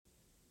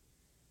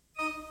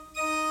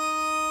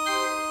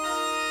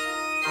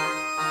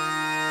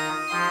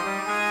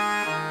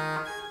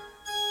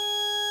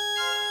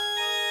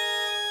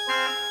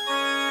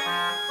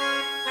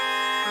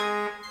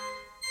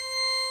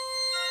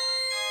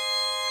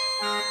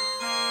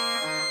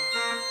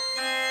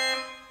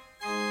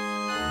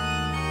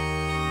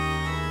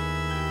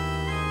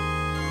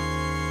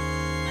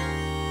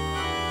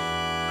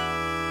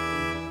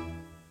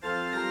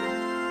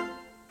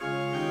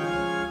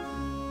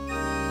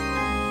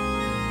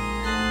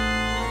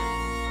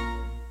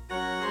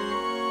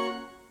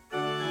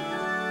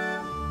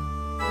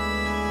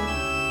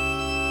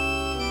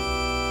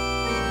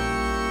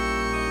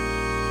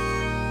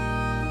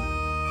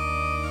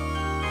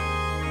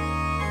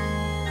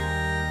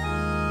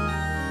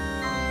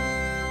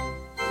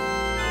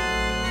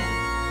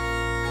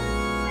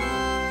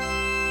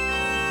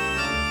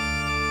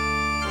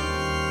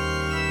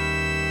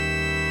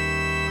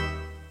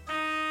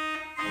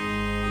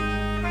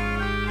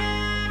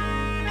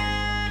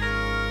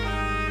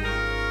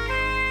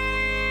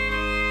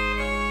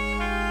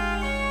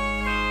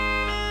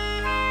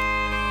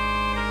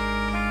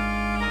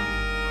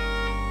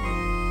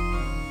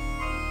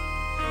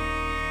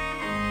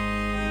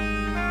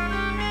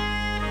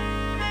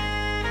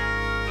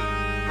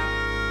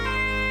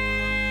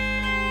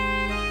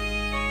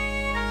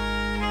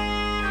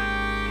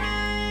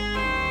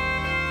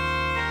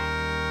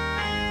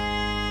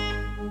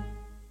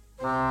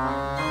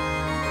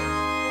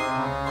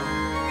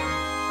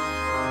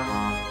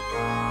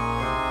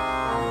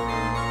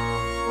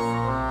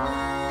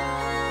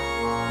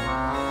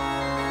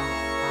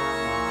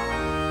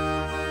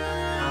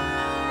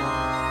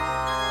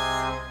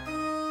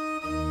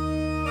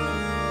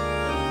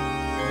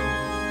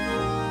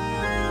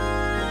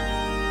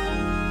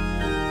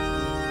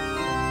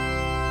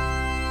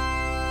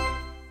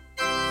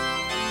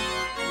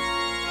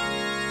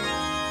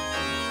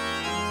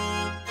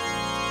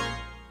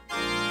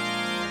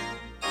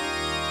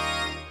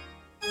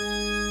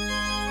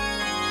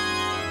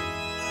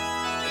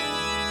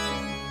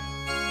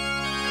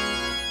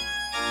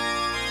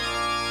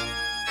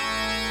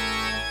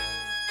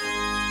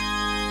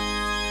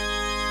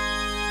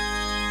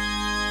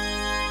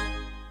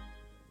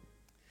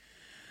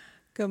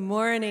Good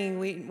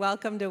morning.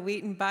 Welcome to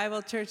Wheaton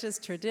Bible Church's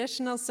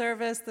traditional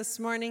service this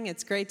morning.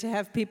 It's great to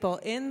have people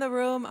in the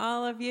room,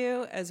 all of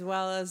you, as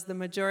well as the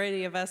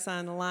majority of us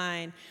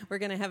online. We're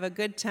going to have a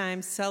good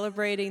time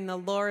celebrating the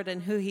Lord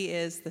and who He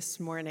is this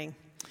morning.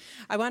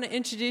 I want to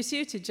introduce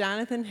you to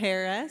Jonathan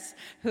Harris,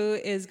 who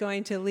is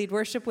going to lead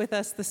worship with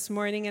us this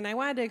morning, and I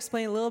wanted to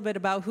explain a little bit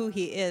about who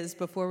he is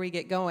before we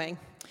get going.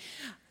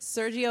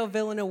 Sergio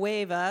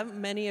Villanueva,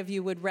 many of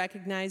you would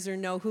recognize or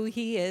know who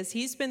he is.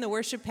 He's been the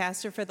worship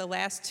pastor for the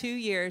last 2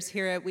 years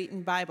here at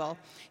Wheaton Bible.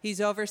 He's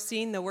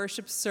overseen the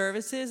worship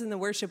services and the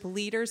worship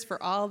leaders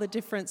for all the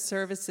different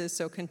services,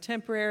 so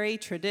contemporary,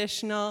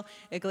 traditional,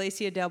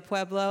 Iglesia del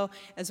Pueblo,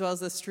 as well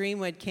as the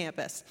Streamwood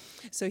campus.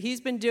 So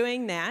he's been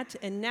doing that,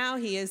 and now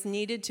he is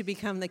needed to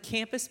become the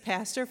campus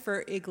pastor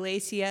for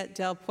Iglesia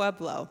del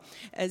Pueblo,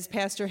 as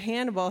Pastor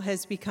Hannibal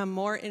has become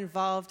more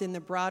involved in the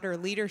broader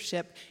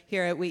leadership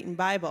here at Wheaton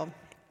Bible.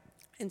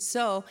 And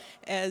so,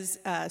 as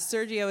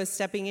Sergio is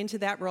stepping into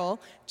that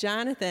role,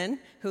 Jonathan,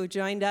 who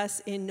joined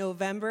us in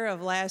November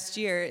of last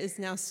year, is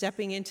now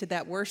stepping into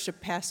that worship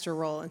pastor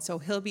role, and so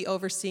he'll be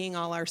overseeing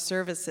all our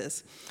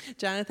services.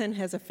 Jonathan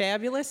has a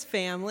fabulous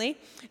family.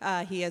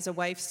 He has a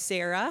wife,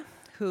 Sarah,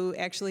 who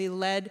actually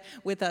led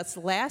with us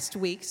last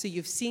week, so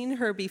you've seen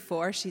her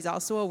before. She's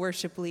also a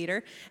worship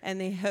leader, and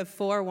they have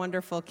 4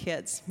 wonderful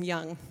kids,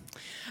 young.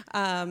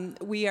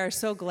 We are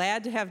so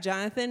glad to have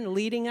Jonathan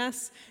leading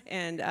us,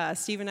 and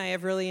Steve and I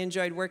have really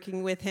enjoyed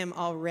working with him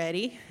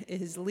already.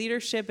 His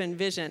leadership and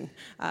vision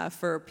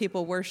for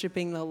people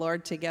worshiping the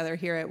Lord together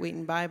here at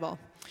Wheaton Bible.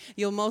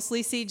 You'll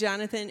mostly see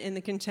Jonathan in the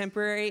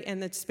contemporary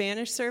and the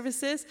Spanish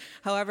services.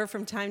 However,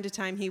 from time to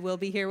time, he will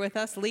be here with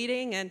us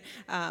leading, and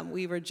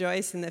we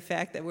rejoice in the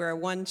fact that we're a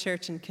one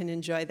church and can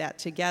enjoy that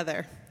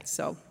together.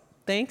 So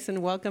thanks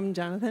and welcome,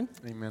 Jonathan.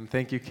 Amen.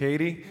 Thank you,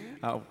 Katie.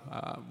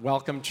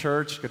 Welcome,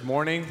 church. Good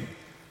morning.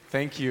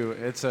 Thank you.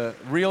 It's a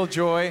real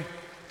joy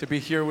to be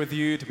here with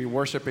you, to be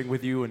worshiping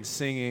with you and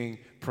singing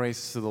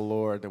praises to the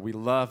Lord. That we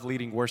love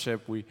leading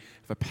worship. We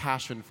have a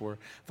passion for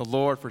the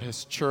Lord, for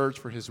His church,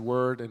 for His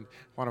word. And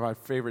one of our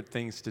favorite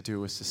things to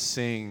do is to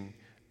sing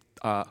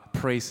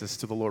praises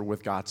to the Lord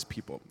with God's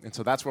people. And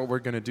so that's what we're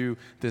going to do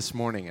this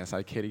morning. As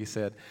Katie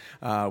said,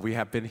 we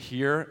have been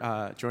here,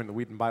 joined the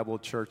Wheaton Bible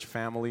Church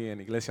family in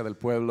Iglesia del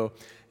Pueblo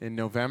in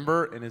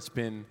November, and it's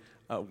been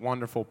a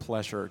wonderful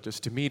pleasure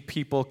just to meet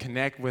people,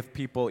 connect with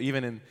people.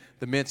 Even in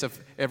the midst of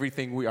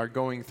everything we are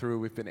going through,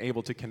 we've been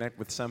able to connect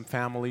with some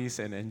families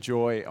and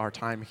enjoy our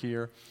time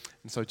here.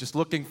 And so just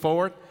looking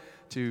forward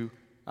to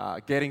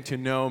getting to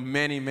know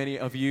many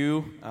of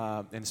you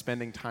and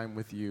spending time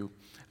with you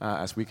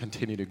as we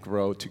continue to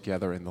grow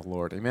together in the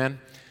Lord. Amen?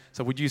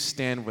 So would you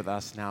stand with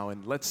us now,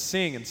 and let's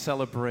sing and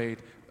celebrate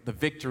the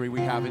victory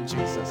we have in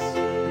Jesus.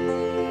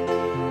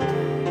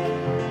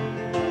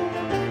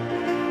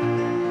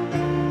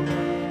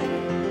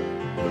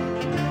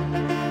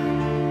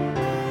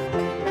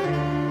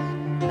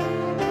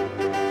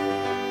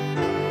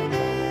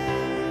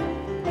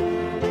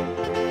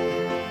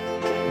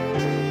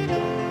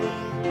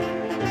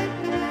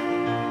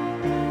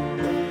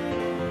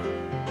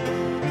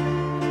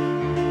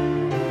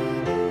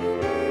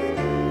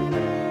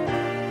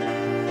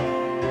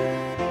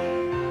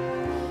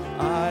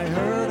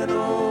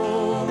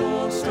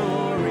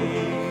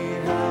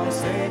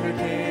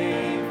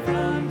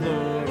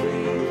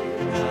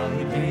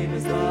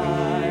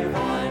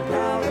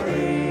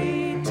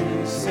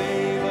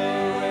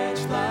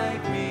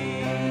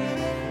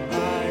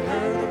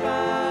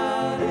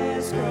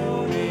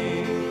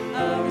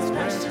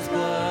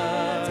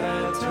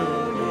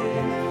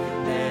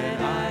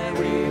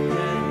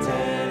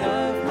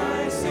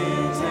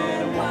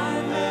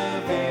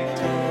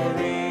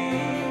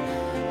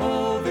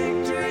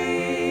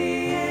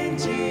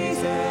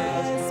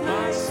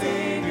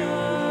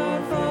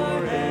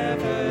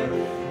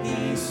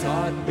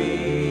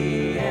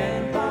 me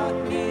and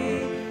bought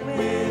me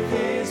with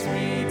his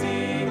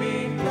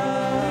redeeming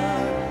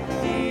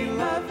blood. He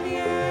loved me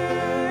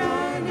ere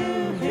I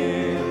knew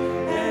him,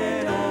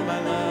 and all my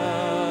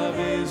love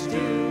is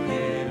to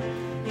him.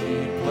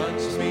 He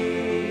plunged me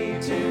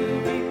to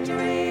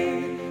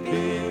victory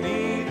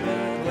beneath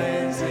the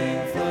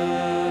cleansing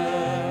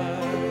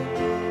flood.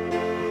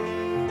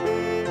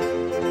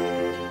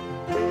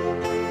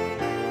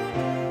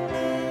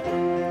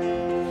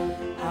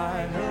 I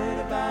heard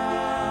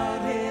about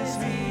his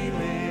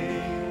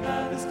healing,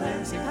 of his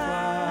cleansing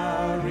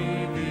power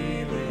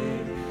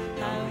revealing,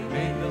 how he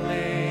made the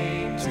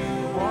lame to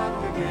walk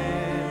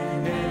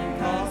again and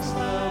caused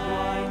the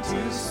blind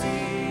to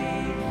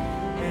see.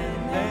 And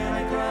then I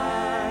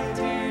cried,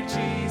 dear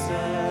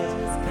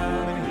Jesus,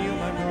 come and heal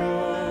my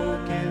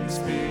broken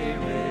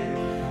spirit.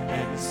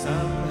 And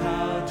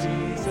somehow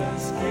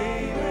Jesus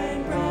came and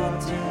brought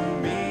to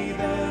me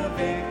the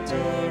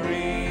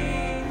victory.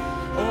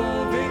 Oh,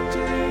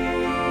 victory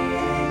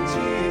in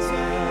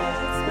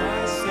Jesus, my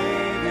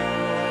Savior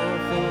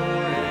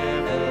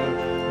forever.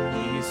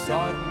 He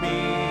sought me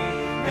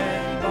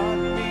and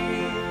bought me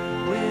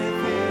with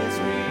his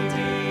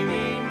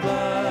redeeming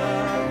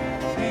blood.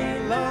 He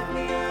loved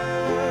me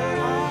ere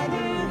I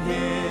knew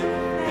him,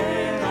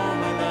 and all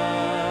my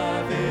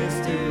love is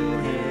to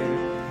him.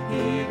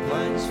 He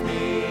plunged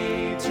me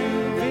to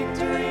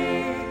victory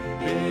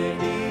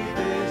beneath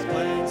his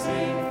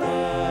cleansing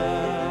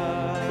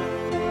flood.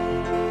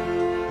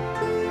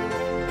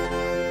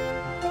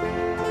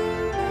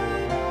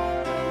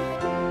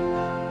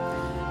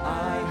 I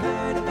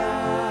heard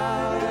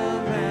about a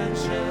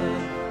mansion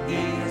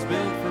he's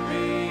built for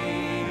me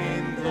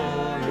in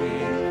glory,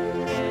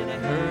 and I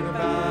heard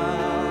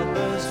about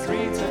the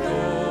streets of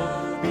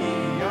gold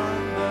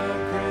beyond the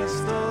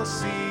crystal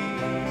sea,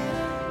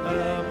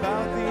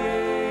 about the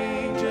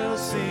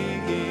angels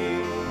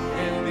singing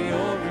and the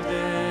old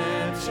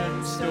redemption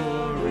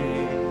story.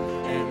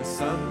 And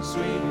some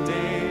sweet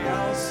day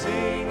I'll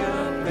sing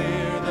up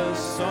there the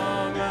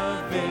song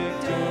of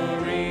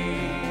victory.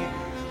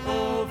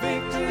 Oh,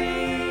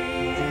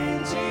 victory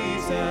in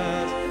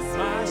Jesus,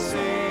 my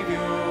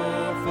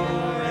Savior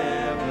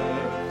forever.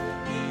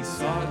 He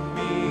sought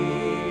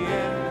me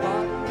and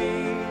bought me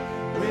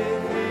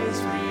with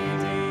his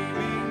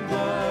redeeming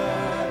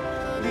blood.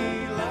 He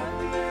loved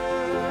me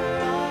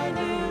ere I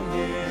knew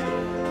him,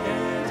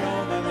 and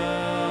all my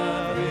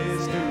love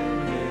is to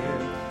him.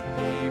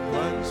 He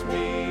plunged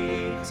me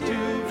to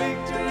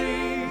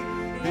victory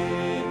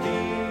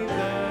beneath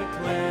the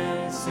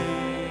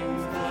cleansing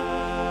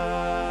flood.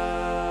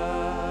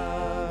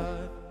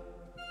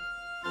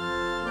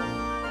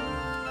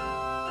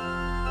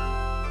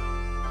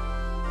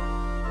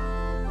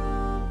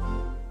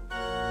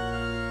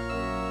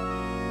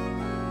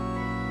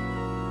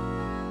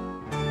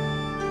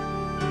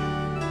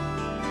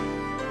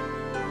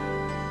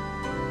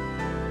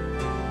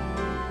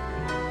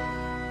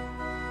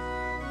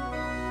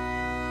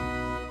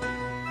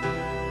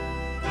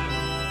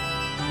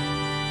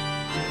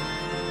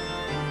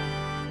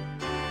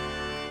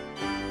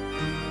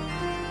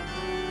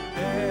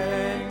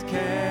 And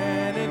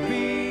can it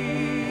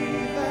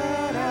be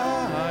that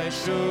I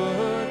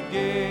should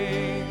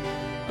gain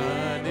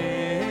an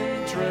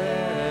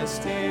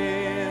interest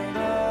in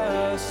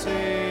the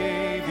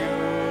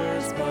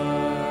Savior's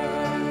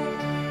blood?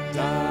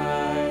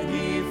 Died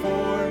he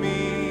for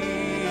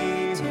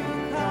me to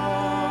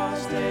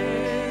cause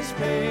this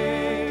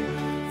pain,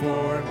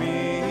 for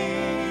me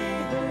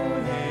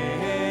who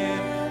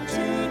him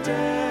to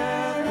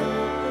death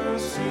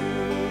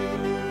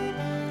pursued?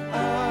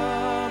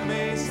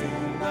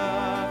 Amazing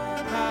love,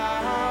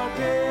 how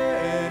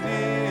can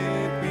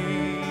it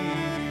be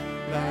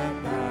that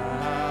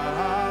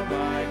thou,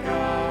 my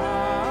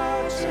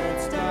God,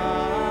 shouldst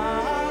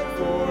die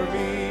for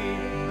me?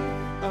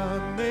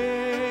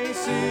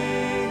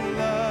 Amazing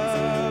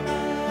love,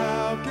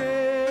 how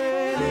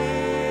can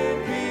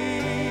it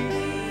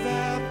be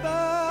that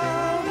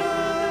thou,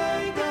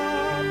 my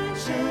God,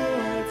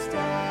 shouldst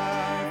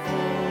die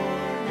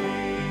for me?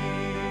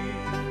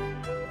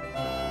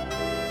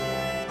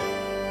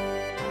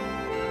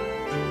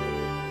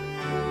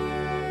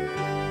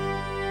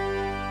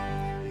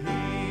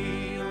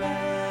 He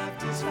left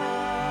his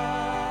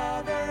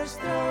Father's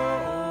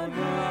throne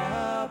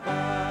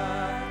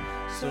above,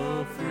 so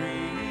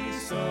free,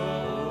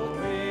 so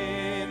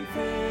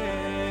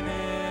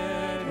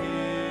infinite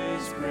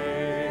his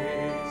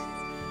grace,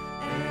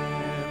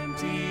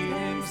 emptied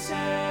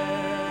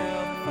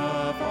himself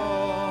of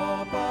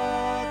all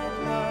but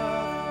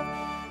love,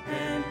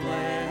 and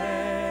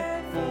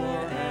bled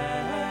for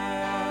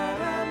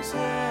Adam's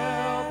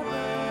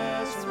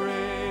helpless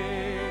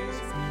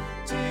race.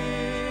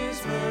 'Tis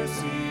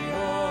mercy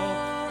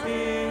all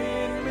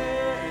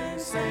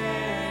immense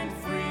and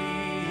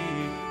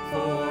free,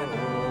 for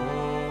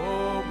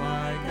oh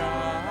my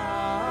God,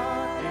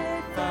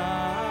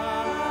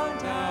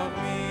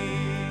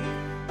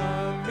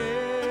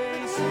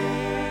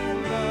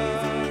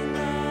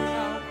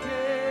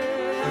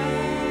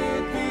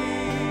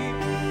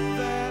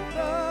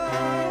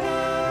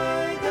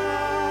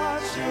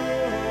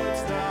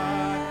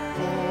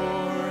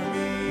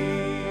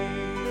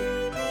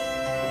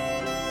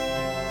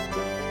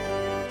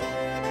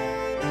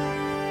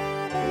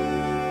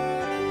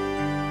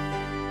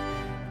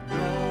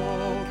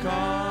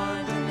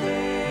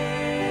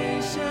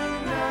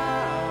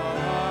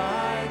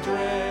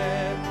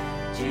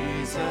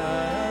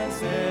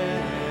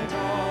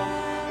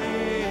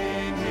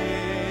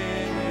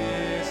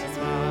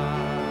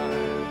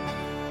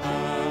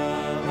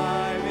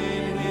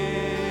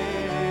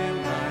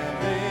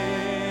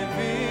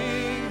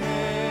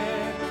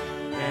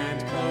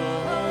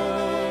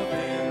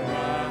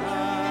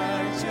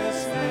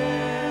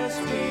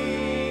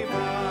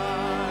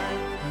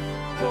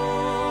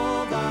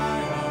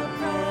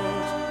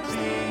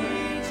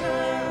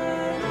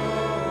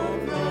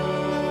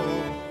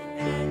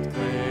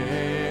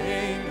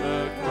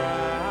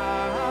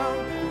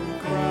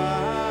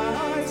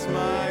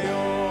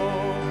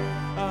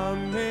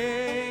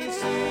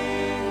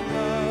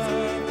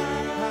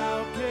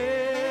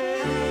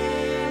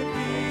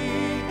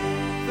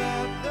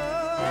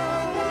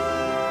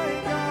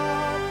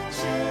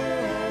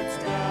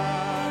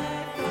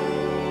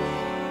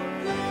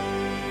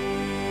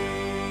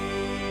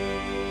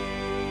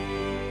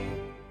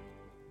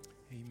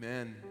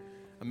 Amen.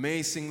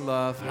 Amazing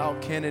love. How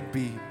can it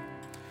be?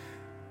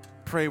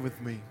 Pray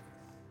with me.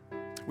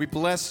 We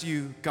bless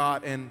you,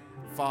 God and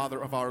Father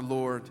of our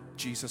Lord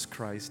Jesus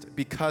Christ,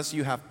 because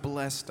you have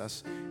blessed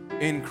us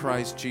in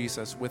Christ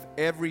Jesus with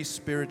every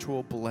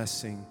spiritual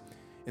blessing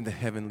in the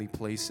heavenly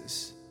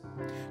places,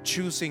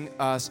 choosing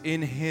us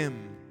in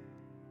Him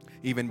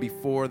even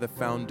before the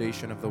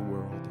foundation of the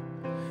world,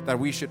 that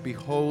we should be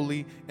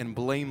holy and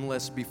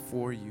blameless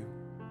before you.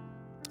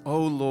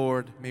 Oh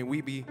Lord, may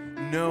we be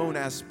known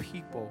as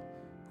people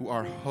who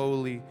are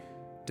wholly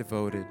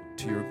devoted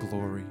to your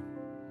glory.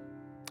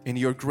 In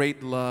your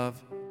great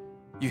love,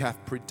 you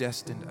have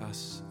predestined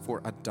us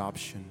for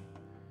adoption.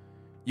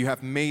 You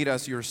have made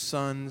us your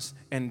sons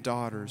and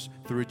daughters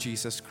through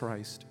Jesus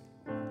Christ.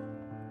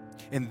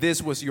 And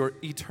this was your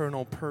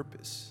eternal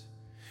purpose.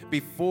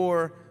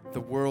 Before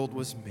the world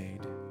was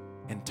made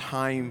and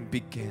time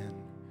began,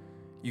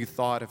 you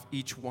thought of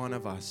each one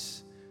of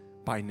us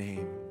by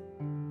name,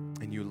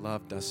 and you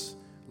loved us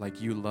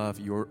like you love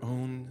your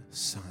own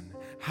Son.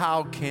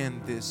 How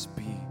can this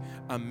be?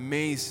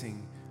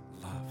 Amazing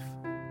love.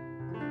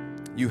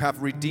 You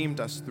have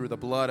redeemed us through the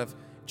blood of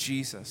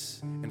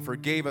Jesus and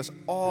forgave us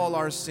all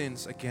our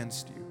sins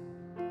against you.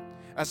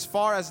 As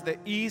far as the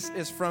east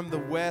is from the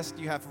west,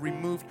 you have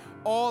removed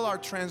all our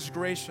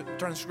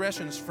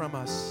transgressions from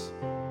us.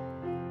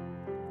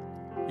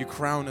 You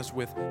crown us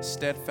with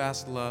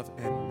steadfast love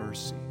and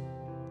mercy.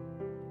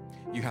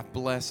 You have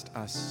blessed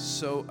us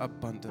so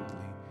abundantly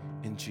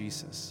in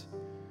Jesus.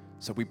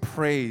 So we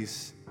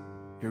praise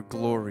your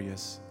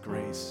glorious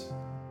grace.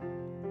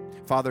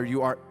 Father,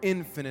 you are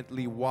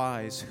infinitely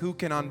wise. Who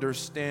can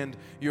understand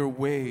your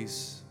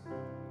ways?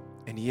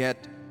 And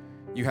yet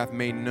you have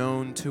made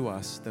known to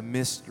us the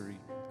mystery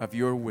of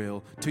your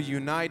will, to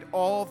unite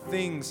all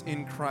things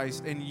in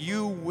Christ, and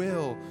you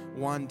will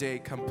one day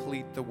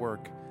complete the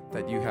work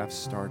that you have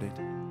started.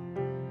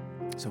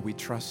 So we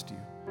trust you.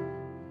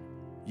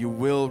 You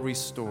will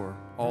restore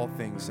all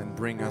things and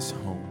bring us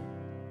home.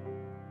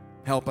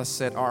 Help us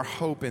set our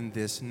hope in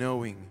this,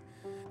 knowing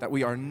that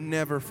we are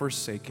never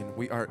forsaken,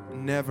 we are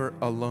never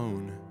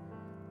alone.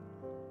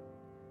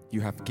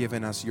 You have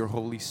given us your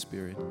Holy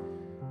Spirit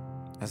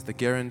as the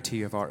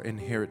guarantee of our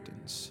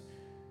inheritance.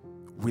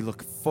 We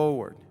look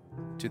forward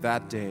to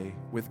that day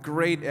with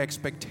great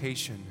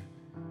expectation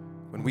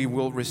when we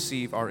will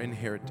receive our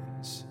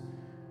inheritance,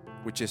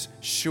 which is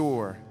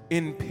sure,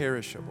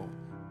 imperishable,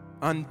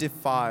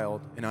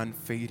 undefiled, and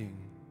unfading.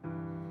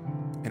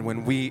 And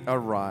when we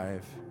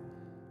arrive,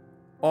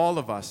 all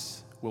of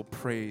us will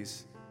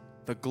praise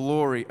the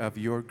glory of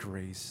your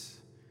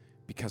grace,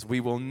 because we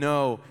will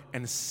know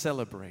and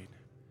celebrate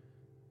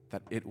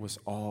that it was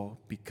all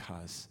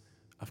because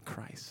of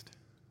Christ.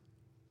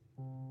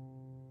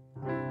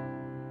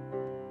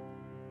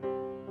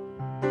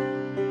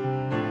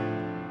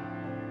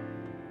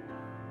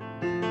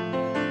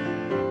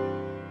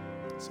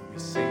 So we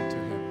sing to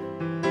him.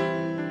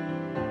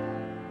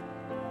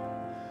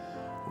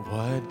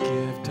 What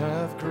gift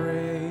of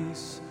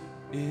grace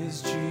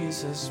is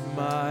Jesus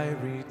my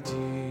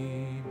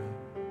Redeemer?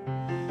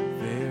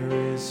 There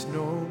is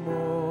no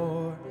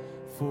more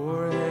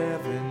for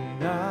heaven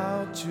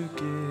now to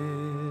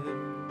give.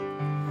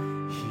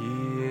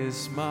 He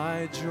is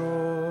my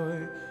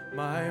joy,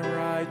 my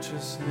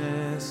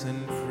righteousness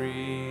and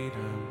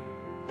freedom,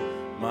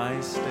 my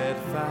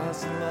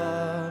steadfast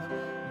love,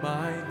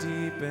 my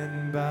deep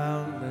and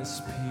boundless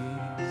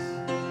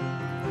peace.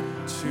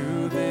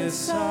 To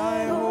this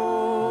I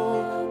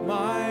hold,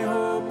 my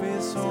hope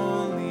is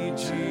only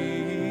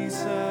Jesus,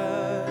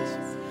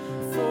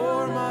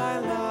 for my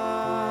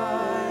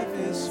life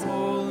is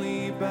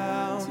wholly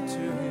bound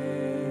to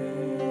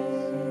His.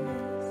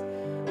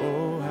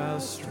 Oh, how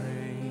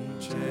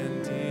strange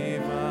and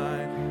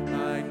divine,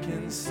 I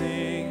can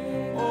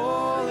sing,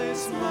 all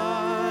is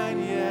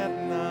mine,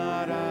 yet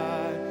not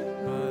I,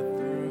 but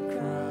through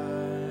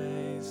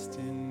Christ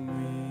in me.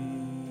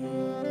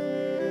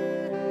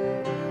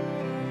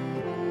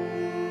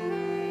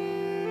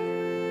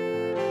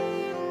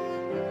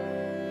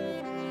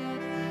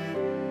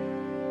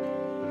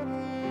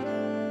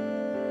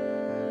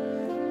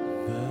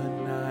 The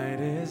night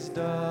is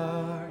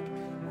dark,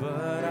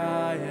 but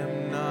I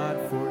am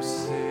not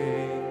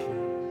forsaken,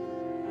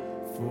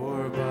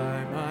 for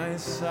by my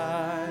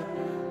side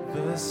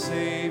the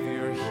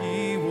Savior,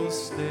 He will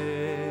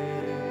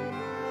stay.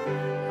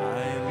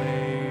 I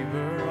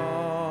labor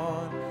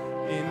on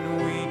in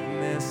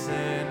weakness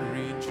and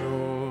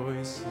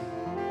rejoicing,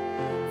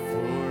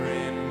 for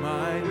in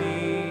my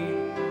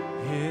need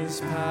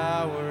His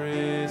power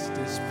is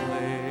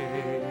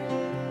displayed.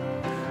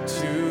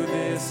 To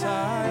this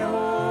I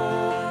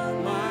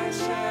hold, my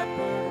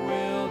shepherd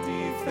will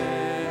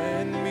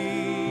defend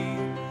me.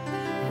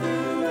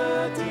 Through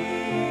the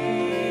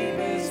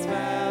deepest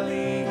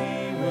valley He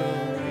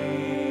will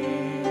lead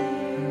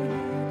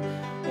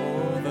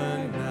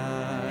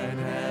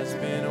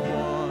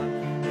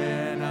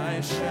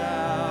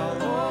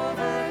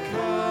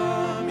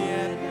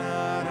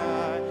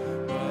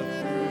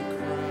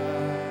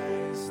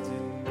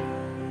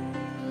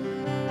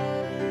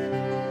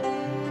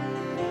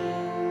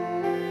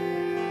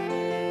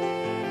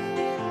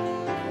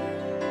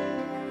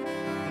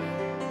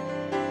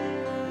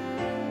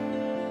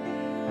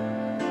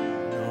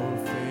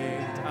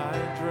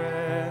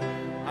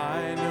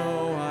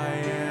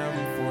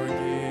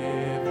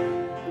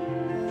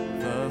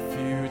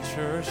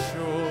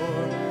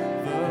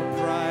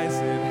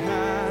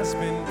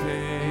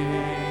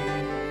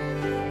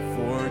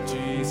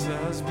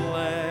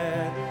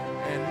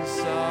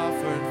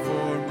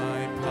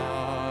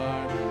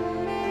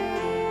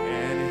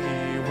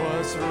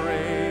was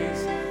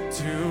raised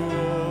to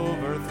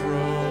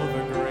overthrow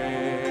the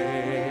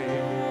grave.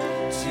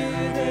 To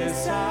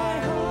this I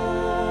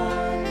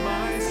hold,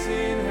 my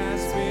sin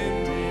has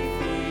been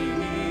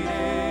defeated.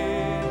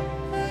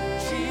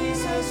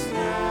 Jesus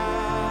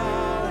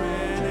now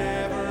and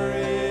ever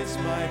is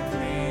my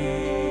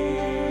plea.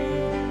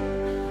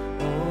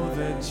 Oh,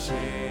 the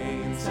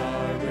chains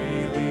are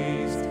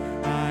released,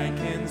 I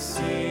can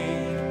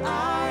sing,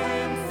 I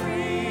am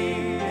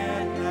free,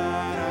 yet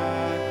not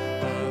I,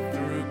 but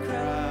through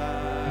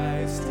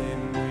Christ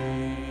in me.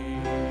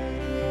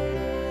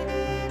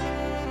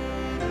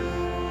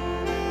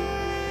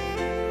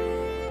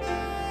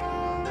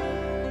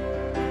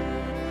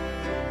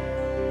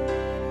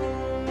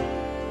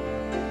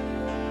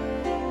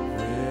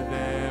 With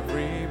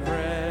every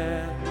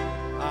breath,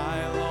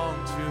 I long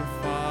to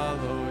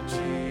follow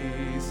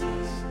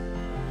Jesus,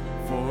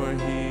 for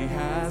he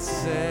has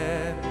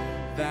said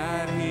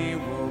that he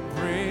will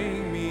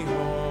bring me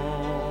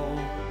home.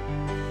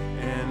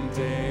 And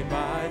day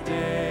by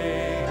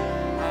day,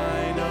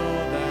 I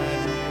know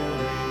that he'll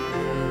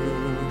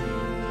renew me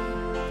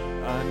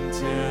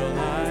until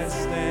I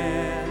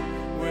stand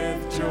with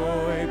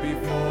joy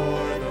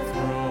before the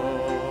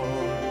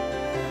throne.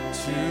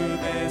 To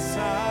this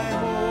I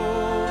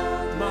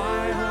hold,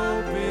 my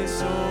hope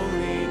is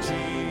only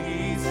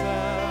Jesus.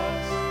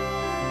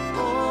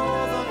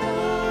 Oh, the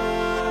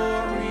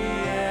glory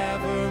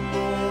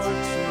evermore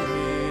to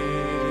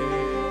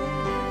live.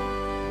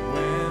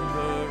 When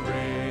the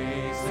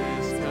race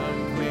is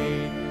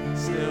complete,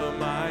 still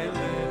my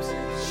lips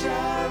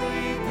shall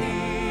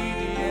repeat,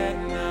 yet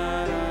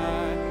not I,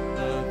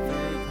 but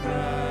through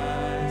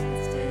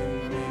Christ in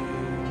me.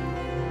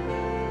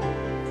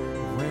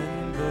 When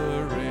the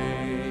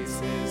race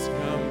is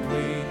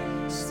complete,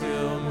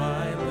 still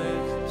my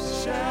lips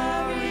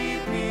shall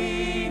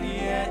repeat,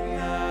 yet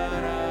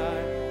not I,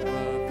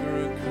 but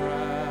through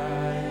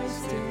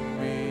Christ in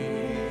me.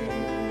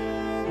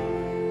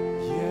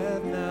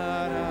 Yet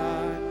not I,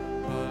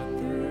 but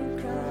through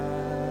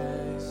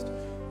Christ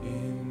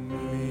in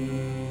me.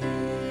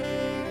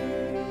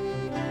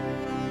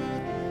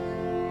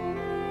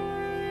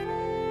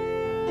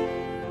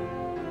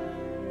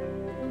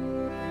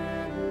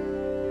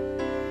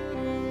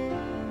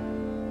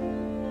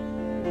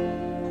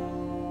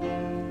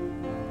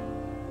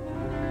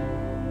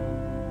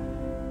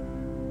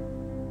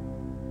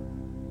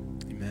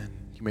 Amen.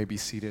 You may be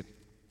seated.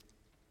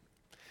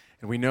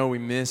 And we know we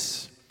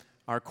miss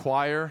our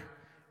choir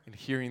and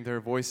hearing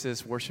their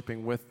voices,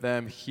 worshiping with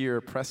them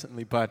here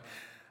presently, but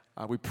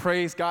we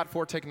praise God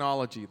for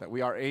technology, that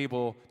we are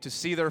able to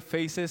see their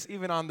faces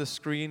even on the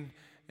screen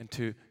and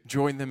to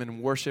join them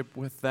in worship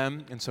with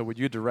them. And so would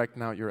you direct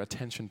now your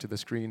attention to the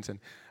screens and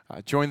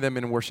join them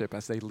in worship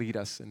as they lead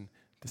us in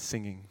the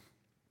singing.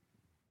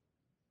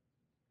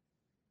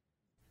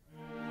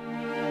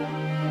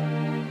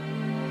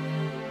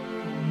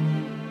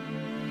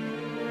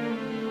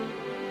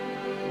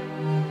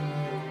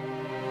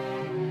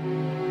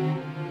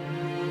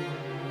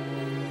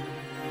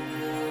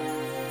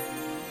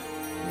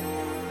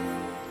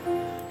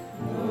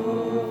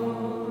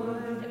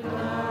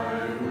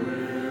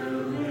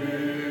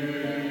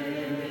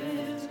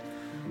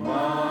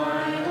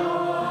 My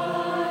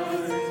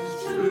eyes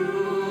to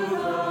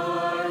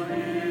the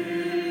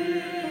hills.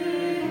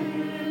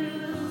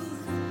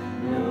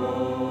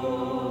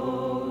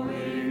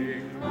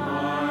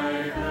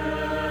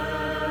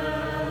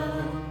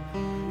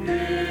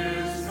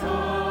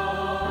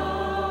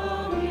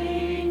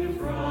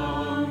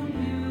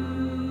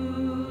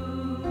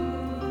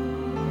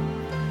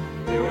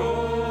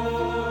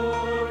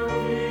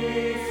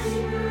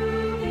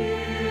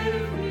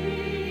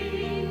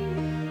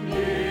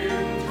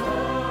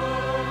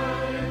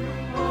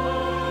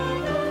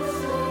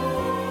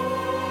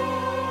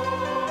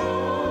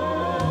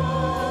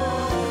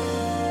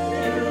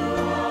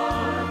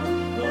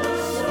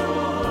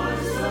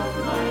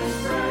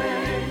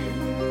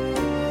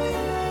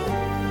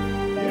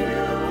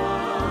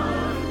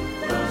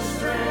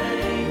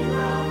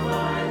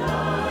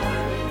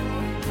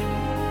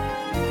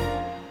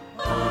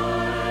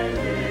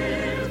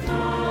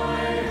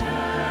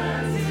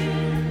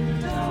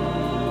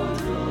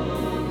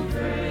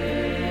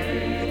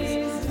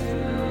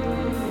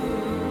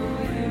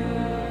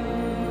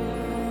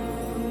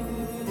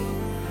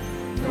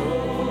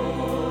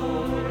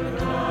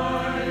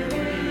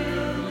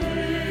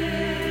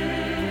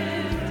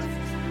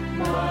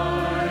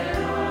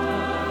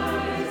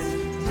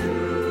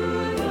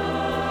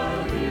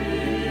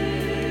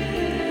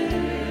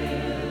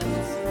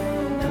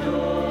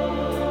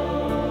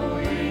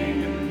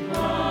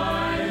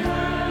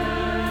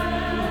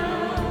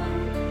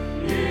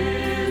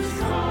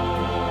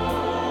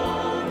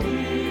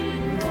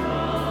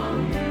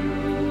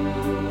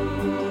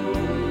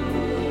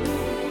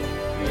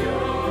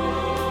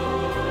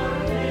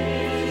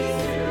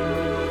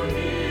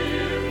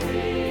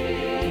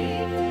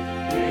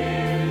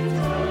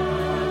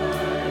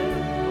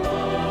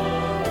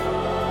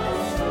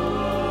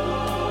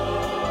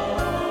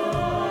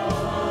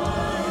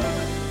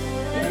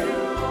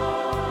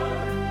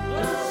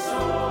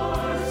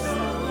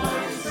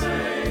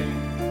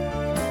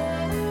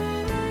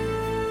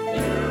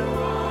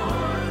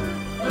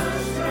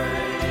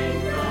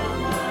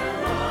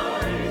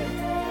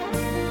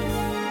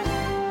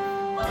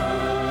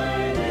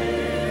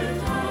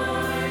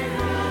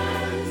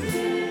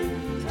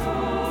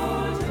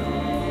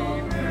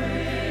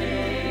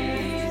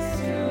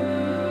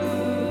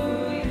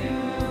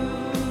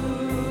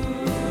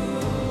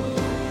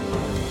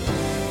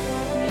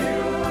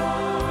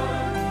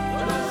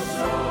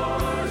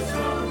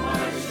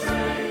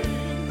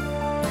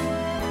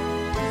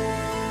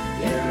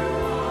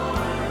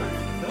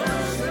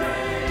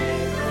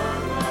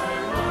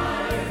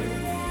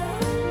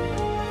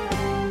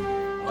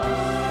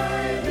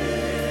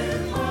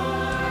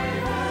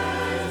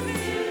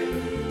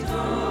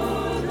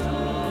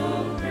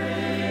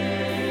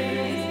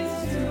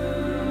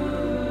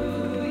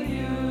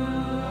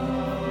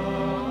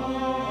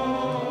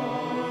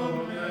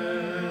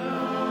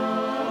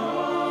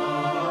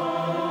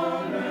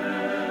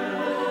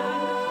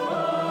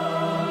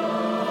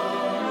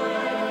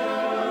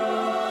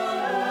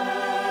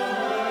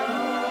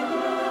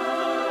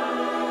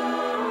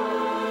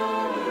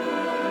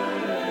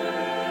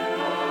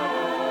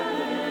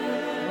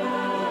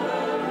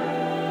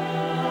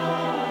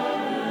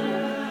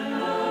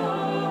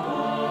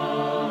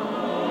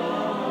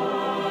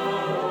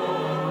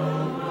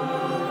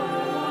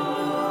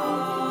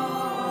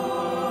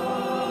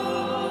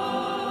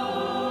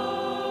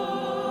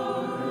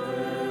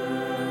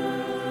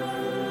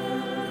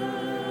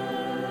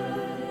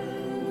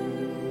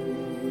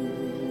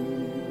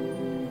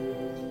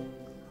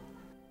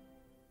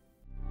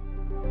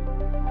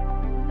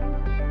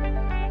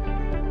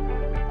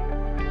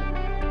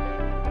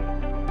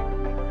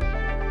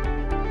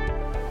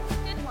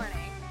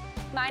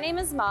 name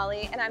is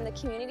Molly, and I'm the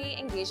Community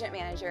Engagement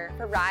Manager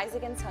for Rise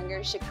Against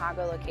Hunger's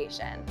Chicago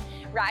location.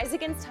 Rise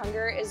Against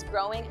Hunger is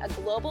growing a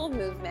global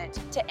movement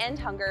to end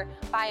hunger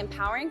by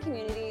empowering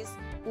communities,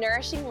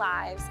 nourishing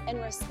lives, and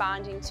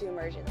responding to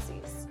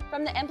emergencies.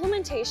 From the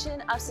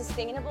implementation of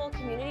sustainable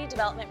community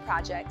development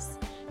projects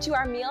to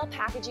our meal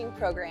packaging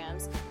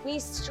programs, we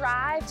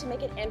strive to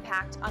make an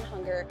impact on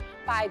hunger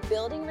by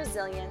building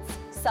resilience,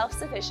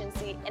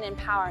 self-sufficiency, and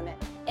empowerment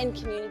in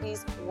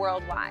communities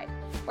worldwide.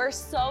 We're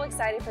so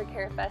excited for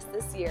CareFest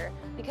this year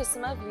because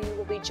some of you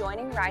will be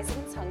joining Rise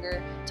Against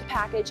Hunger to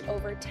package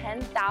over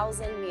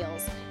 10,000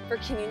 meals for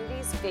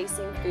communities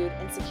facing food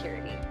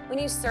insecurity. When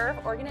you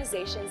serve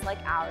organizations like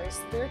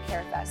ours through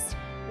CareFest,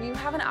 you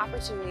have an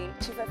opportunity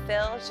to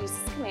fulfill Jesus'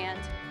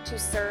 command to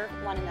serve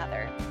one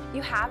another. If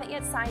you haven't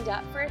yet signed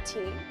up for a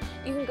team,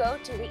 you can go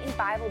to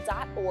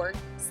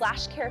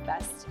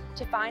wheatonbible.org/carefest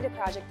to find a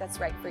project that's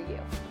right for you.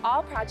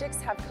 All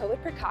projects have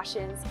COVID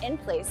precautions in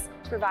place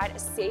to provide a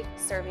safe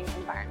serving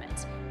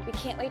environment. We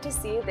can't wait to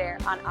see you there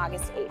on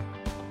August 8th.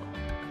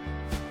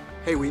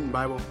 Hey Wheaton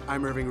Bible,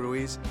 I'm Irving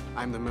Ruiz.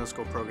 I'm the middle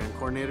school program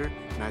coordinator,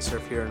 and I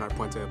serve here in our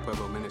Puente del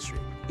Pueblo ministry.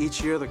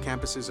 Each year, the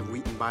campuses of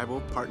Wheaton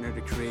Bible partner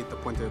to create the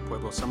Puente del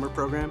Pueblo summer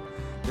program.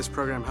 This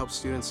program helps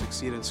students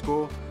succeed in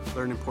school,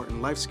 learn important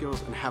life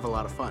skills, and have a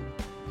lot of fun.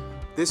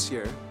 This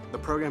year, the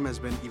program has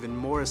been even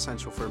more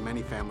essential for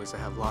many families that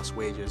have lost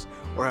wages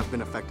or have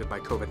been affected by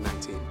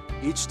COVID-19.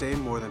 Each day,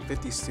 more than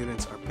 50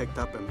 students are picked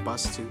up and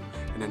bused to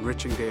an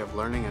enriching day of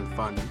learning and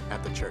fun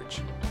at the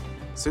church.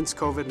 Since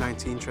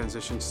COVID-19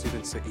 transitioned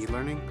students to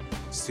e-learning,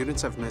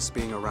 students have missed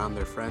being around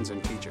their friends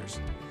and teachers.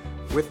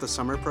 With the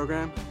summer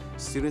program,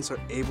 students are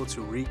able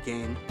to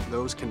regain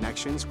those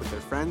connections with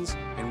their friends,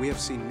 and we have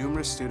seen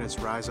numerous students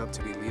rise up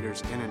to be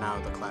leaders in and out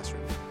of the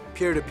classroom.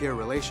 Peer-to-peer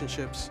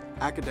relationships,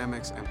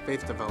 academics, and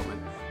faith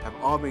development have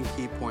all been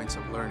key points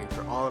of learning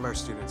for all of our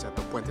students at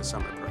the Puente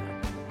Summer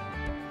Program.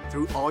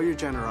 Through all your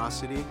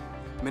generosity,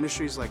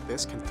 ministries like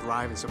this can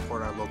thrive and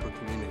support our local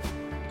community.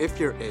 If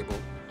you're able,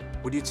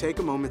 would you take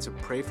a moment to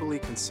prayerfully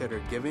consider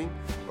giving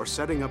or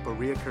setting up a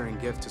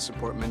reoccurring gift to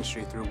support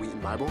ministry through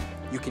Wheaton Bible?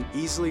 You can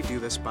easily do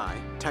this by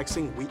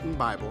texting Wheaton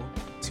Bible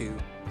to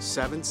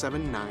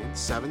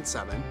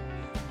 77977,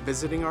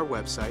 visiting our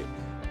website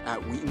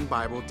at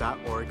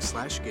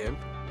wheatonbible.org/give,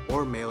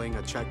 or mailing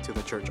a check to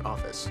the church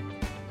office.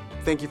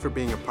 Thank you for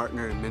being a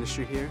partner in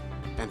ministry here,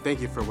 and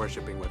thank you for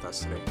worshiping with us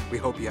today. We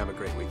hope you have a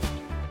great week.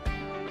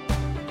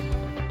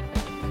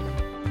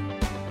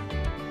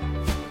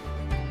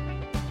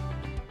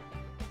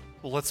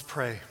 Well, let's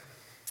pray.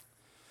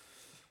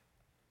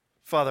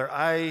 Father,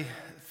 I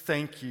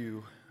thank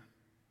you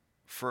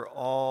for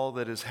all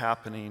that is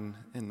happening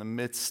in the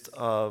midst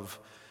of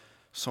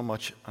so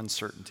much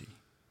uncertainty.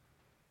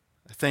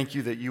 I thank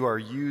you that you are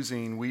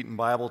using Wheaton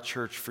Bible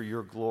Church for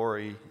your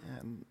glory.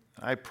 And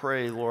I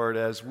pray, Lord,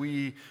 as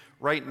we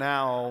right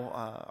now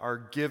are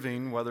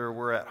giving, whether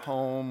we're at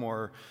home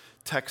or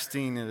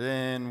texting it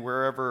in,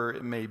 wherever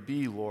it may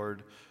be,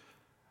 Lord,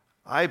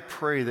 I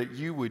pray that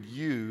you would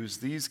use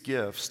these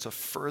gifts to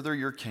further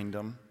your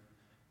kingdom,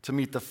 to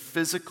meet the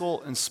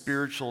physical and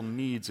spiritual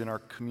needs in our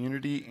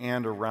community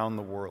and around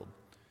the world.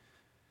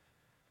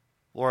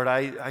 Lord,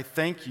 I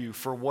thank you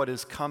for what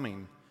is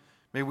coming.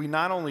 May we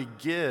not only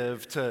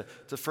give to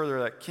further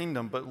that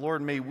kingdom, but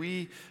Lord, may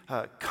we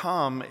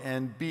come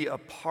and be a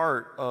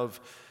part of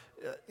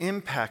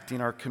impacting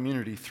our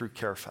community through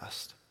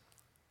CareFest.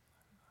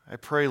 I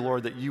pray,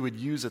 Lord, that you would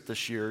use it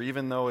this year,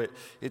 even though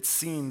it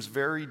seems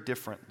very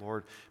different,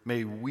 Lord.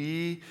 May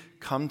we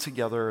come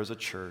together as a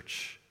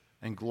church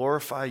and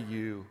glorify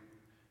you.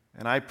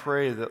 And I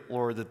pray that,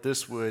 Lord, that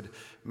this would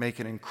make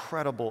an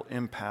incredible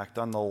impact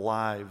on the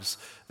lives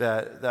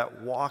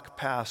that walk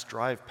past,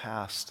 drive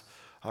past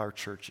our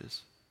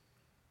churches.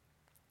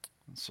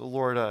 And so,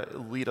 Lord,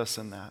 lead us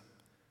in that.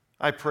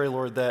 I pray,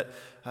 Lord, that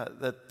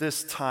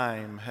this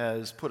time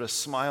has put a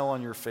smile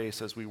on your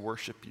face as we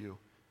worship you.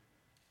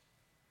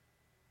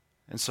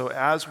 And so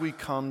as we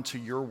come to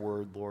your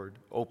word, Lord,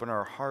 open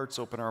our hearts,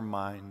 open our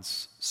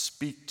minds,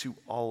 speak to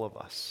all of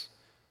us.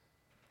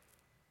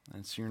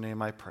 And it's in your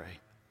name I pray.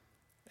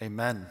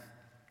 Amen.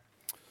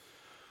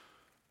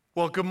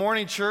 Well, good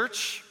morning,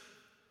 church.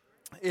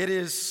 It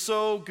is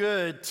so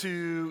good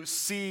to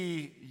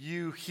see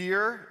you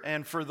here.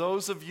 And for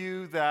those of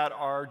you that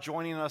are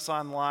joining us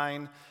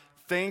online,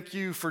 thank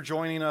you for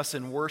joining us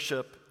in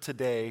worship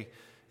today.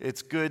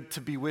 It's good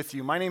to be with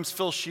you. My name's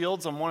Phil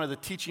Shields. I'm one of the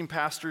teaching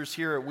pastors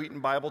here at Wheaton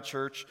Bible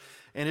Church,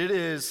 and it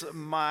is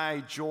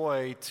my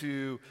joy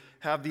to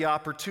have the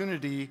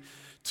opportunity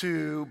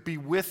to be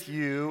with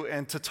you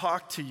and to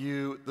talk to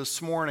you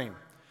this morning.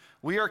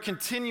 We are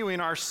continuing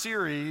our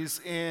series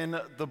in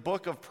the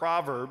book of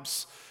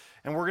Proverbs,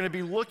 and we're going to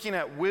be looking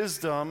at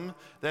wisdom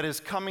that is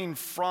coming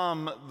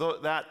from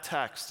that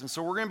text. And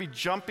so we're going to be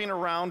jumping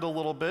around a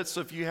little bit.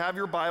 So if you have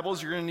your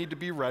Bibles, you're going to need to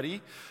be ready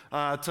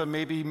to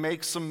maybe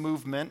make some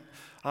movement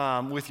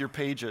with your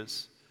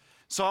pages.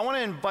 So I want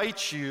to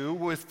invite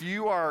you, if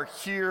you are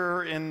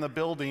here in the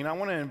building, I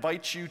want to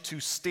invite you to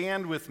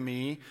stand with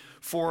me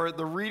for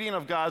the reading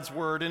of God's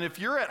Word. And if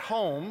you're at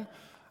home,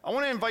 I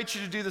want to invite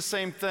you to do the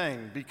same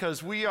thing,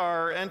 because we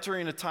are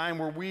entering a time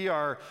where we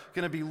are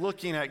going to be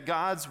looking at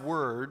God's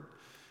Word,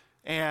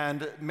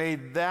 and may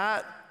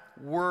that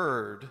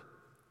Word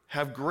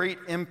have great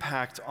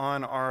impact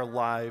on our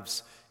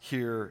lives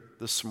here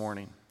this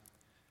morning.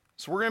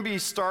 So we're going to be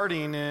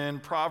starting in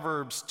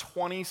Proverbs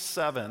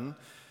 27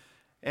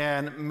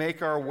 and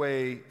make our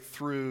way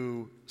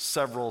through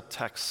several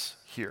texts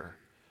here.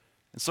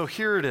 And so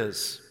here it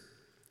is.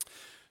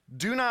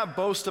 Do not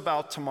boast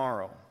about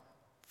tomorrow,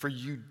 for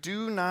you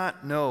do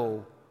not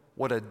know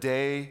what a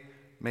day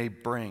may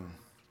bring.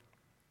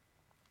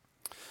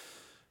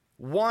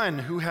 One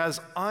who has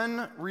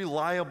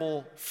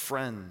unreliable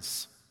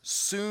friends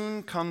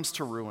soon comes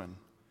to ruin,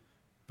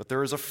 but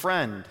there is a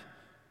friend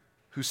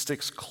who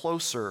sticks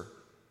closer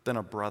than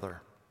a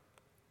brother.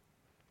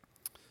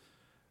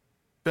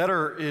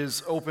 Better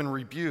is open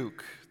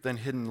rebuke than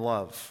hidden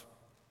love.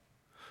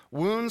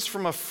 Wounds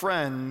from a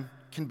friend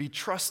can be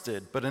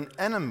trusted, but an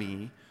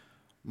enemy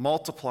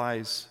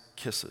multiplies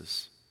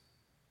kisses.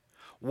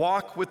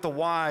 Walk with the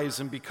wise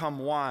and become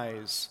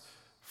wise,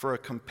 for a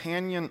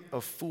companion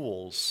of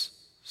fools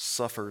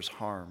suffers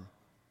harm.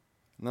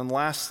 And then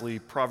lastly,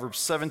 Proverbs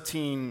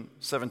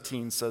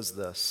 17:17 says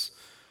this: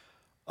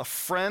 a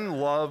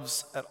friend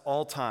loves at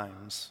all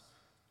times,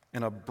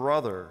 and a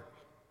brother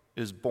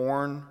is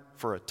born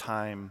for a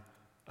time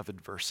of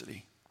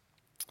adversity.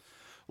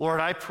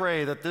 Lord, I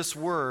pray that this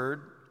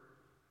word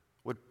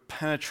would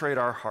penetrate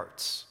our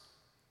hearts.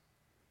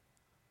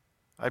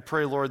 I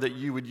pray, Lord, that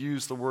you would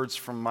use the words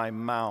from my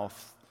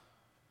mouth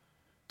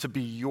to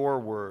be your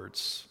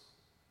words.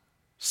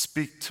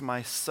 Speak to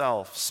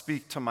myself,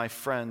 speak to my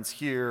friends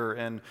here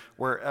and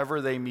wherever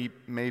they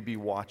may be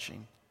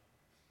watching.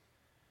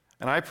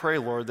 And I pray,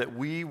 Lord, that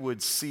we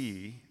would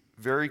see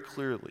very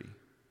clearly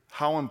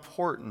how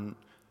important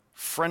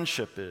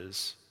friendship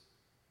is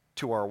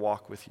to our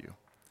walk with you.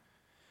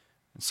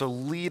 And so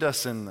lead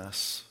us in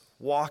this.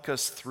 Walk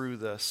us through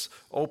this.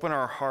 Open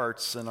our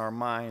hearts and our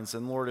minds.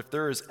 And Lord, if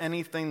there is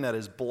anything that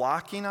is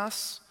blocking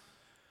us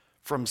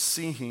from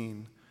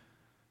seeing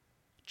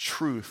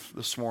truth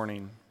this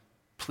morning,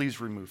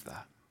 please remove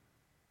that.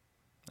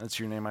 That's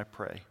your name I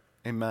pray.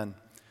 Amen.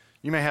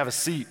 You may have a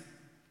seat.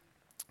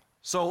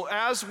 So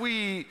as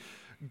we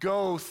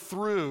go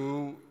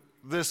through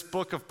this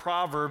book of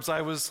Proverbs,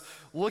 I was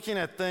looking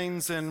at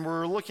things, and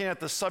we're looking at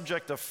the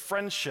subject of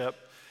friendship.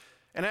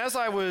 And as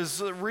I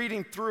was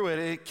reading through it,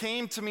 it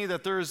came to me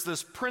that there is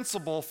this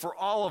principle for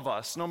all of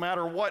us, no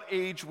matter what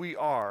age we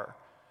are.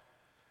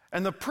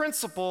 And the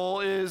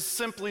principle is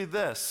simply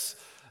this: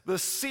 the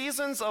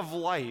seasons of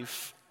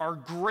life are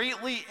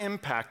greatly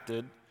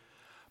impacted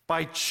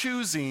by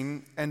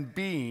choosing and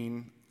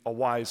being a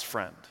wise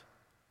friend.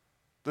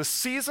 The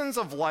seasons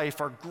of life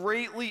are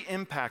greatly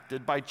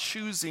impacted by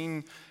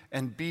choosing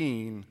and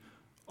being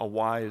a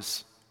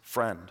wise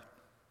friend.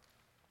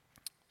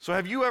 So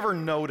have you ever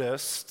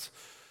noticed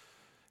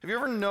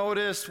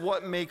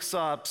what makes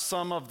up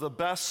some of the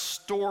best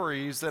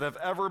stories that have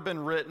ever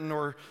been written,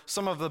 or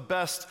some of the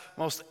best,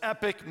 most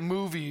epic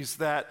movies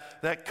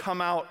that come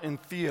out in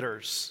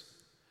theaters?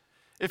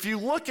 If you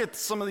look at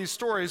some of these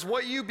stories,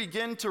 what you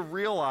begin to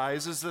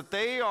realize is that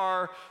they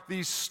are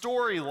these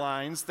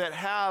storylines that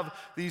have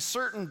these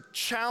certain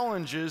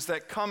challenges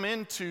that come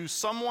into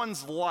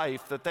someone's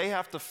life that they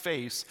have to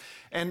face.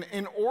 And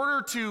in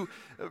order to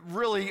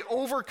really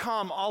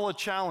overcome all the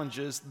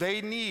challenges,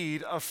 they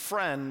need a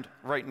friend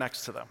right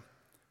next to them.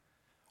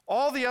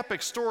 All the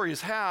epic stories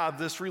have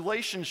this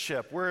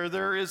relationship where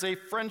there is a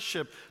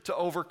friendship to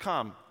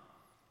overcome.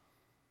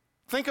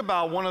 Think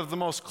about one of the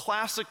most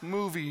classic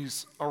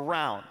movies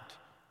around,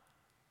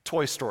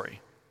 Toy Story.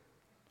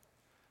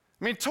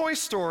 I mean, Toy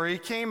Story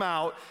came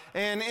out,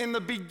 and in the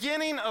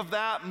beginning of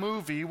that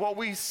movie, what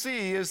we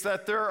see is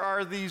that there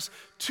are these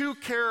two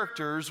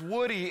characters,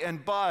 Woody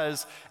and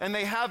Buzz, and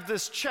they have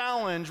this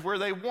challenge where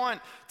they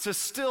want to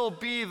still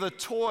be the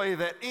toy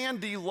that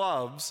Andy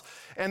loves,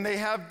 and they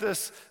have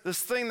this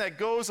thing that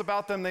goes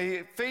about them.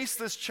 They face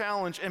this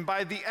challenge, and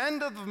by the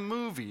end of the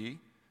movie,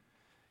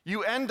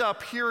 you end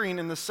up hearing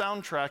in the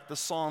soundtrack the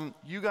song,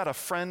 "You Got a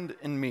Friend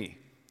in Me,"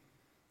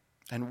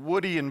 and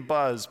Woody and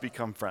Buzz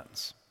become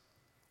friends.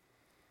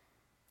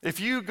 If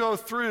you go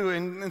through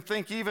and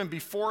think even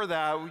before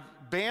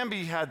that,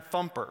 Bambi had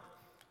Thumper,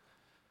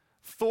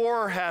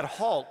 Thor had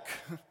Hulk,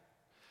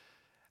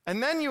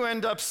 and then you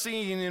end up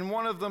seeing in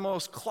one of the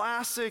most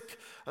classic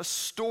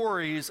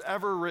stories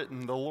ever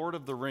written, The Lord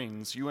of the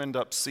Rings, you end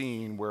up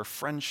seeing where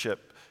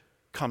friendship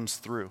comes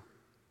through.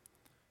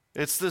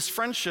 It's this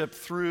friendship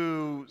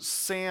through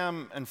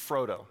Sam and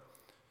Frodo.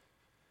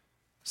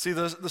 See,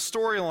 the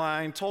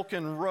storyline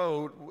Tolkien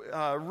wrote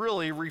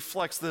really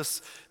reflects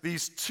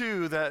these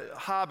two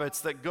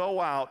hobbits that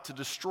go out to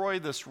destroy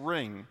this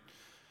ring.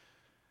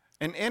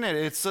 And in it,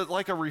 it's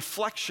like a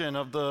reflection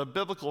of the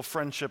biblical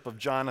friendship of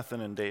Jonathan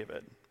and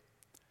David.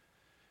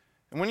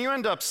 And when you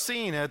end up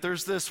seeing it,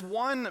 there's this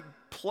one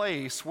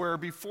place where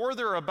before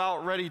they're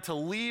about ready to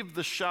leave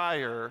the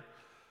Shire,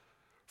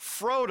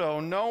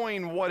 Frodo,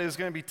 knowing what is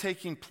going to be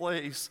taking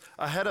place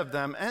ahead of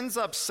them, ends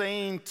up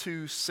saying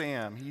to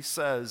Sam, he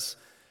says,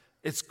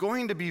 "It's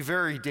going to be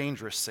very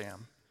dangerous,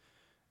 Sam.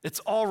 It's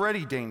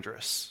already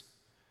dangerous.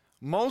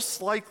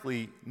 Most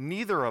likely,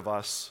 neither of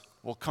us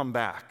will come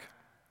back."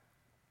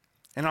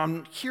 And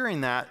on hearing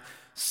that,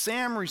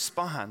 Sam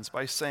responds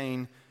by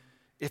saying,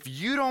 "If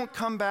you don't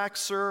come back,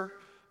 sir,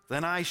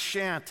 then I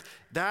shan't.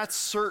 That's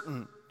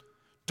certain.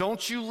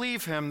 Don't you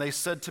leave him," they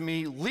said to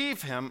me.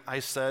 "Leave him,"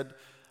 I said.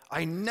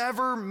 "I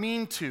never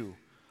mean to.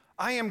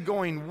 I am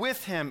going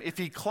with him if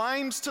he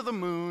climbs to the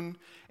moon,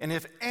 and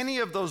if any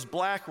of those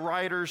black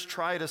riders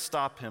try to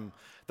stop him,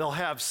 they'll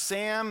have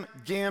Sam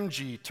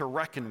Gamgee to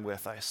reckon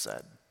with," I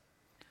said.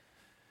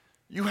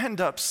 You end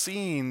up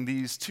seeing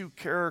these two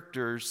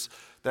characters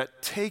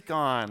that take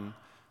on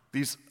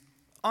these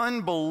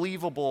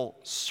unbelievable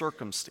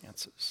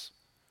circumstances,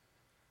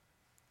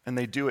 and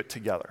they do it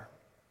together.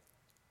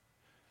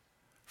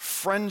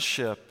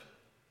 Friendship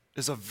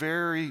is a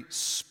very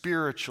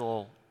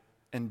spiritual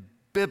and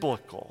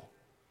biblical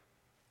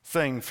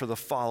thing for the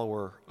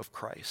follower of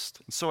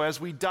Christ. And so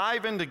as we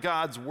dive into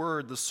God's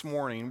word this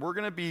morning, we're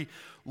going to be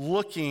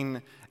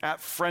looking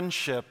at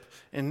friendship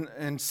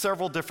in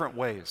several different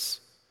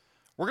ways.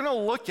 We're going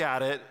to look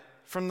at it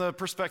from the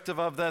perspective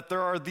of that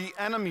there are the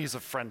enemies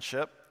of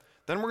friendship,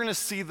 then we're going to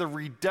see the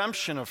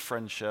redemption of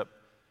friendship,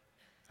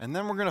 and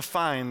then we're going to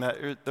find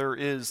that there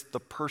is the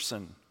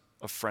person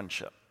of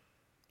friendship.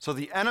 So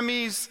the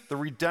enemies, the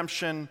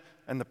redemption,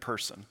 and the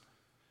person.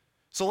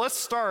 So let's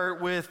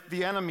start with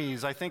the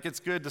enemies. I think it's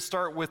good to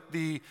start with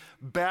the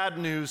bad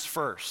news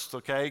first,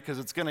 okay? Because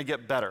it's going to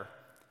get better.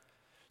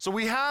 So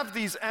we have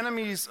these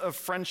enemies of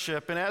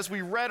friendship, and as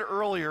we read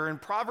earlier in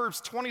Proverbs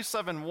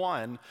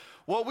 27:1,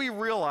 what we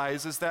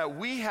realize is that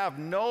we have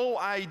no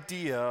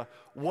idea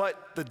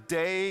what the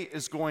day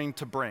is going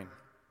to bring.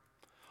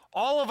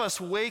 All of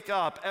us wake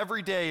up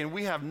every day and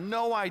we have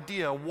no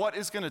idea what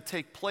is going to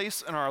take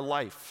place in our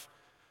life.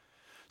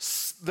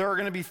 There are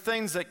going to be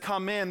things that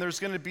come in, there's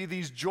going to be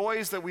these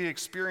joys that we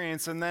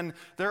experience, and then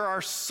there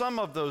are some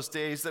of those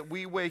days that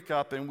we wake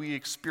up and we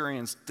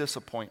experience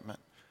disappointment.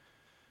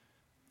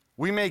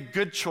 We make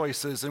good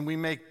choices and we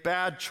make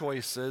bad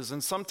choices,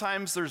 and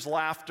sometimes there's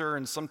laughter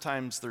and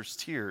sometimes there's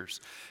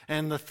tears.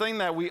 And the thing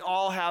that we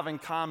all have in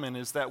common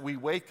is that we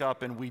wake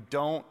up and we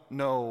don't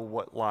know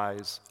what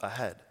lies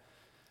ahead.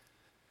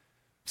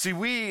 See,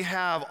 we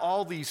have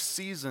all these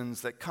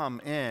seasons that come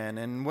in,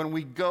 and when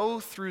we go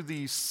through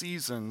these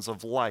seasons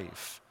of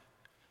life,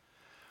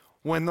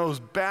 when those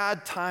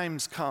bad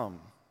times come,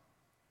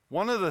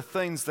 one of the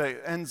things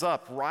that ends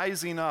up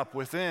rising up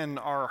within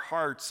our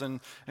hearts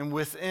and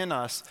within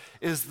us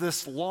is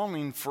this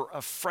longing for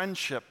a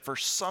friendship, for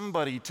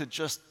somebody to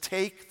just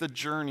take the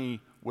journey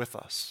with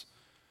us.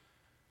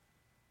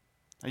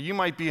 Now, you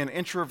might be an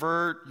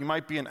introvert, you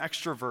might be an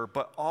extrovert,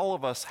 but all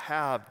of us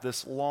have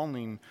this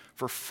longing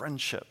for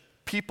friendship,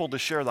 people to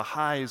share the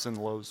highs and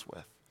lows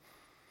with.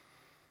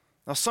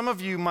 Now, some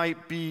of you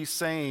might be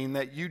saying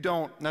that you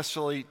don't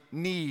necessarily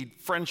need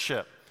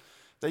friendship,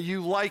 that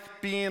you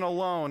like being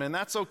alone, and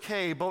that's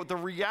okay, but the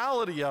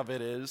reality of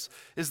it is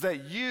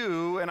that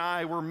you and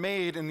I were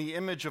made in the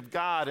image of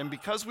God, and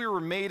because we were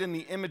made in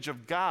the image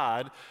of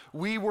God,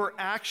 we were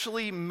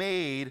actually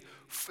made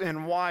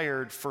and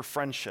wired for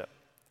friendship.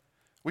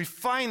 We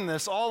find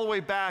this all the way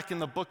back in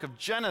the book of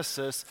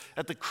Genesis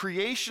at the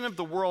creation of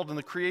the world and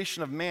the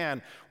creation of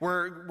man,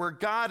 where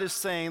God is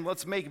saying,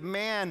 let's make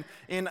man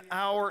in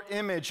our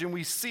image. And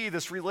we see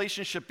this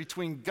relationship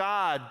between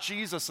God,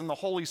 Jesus, and the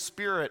Holy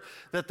Spirit,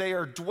 that they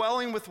are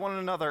dwelling with one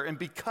another. And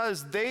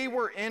because they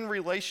were in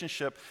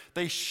relationship,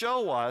 they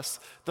show us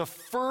the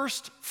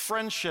first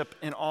friendship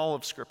in all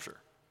of Scripture.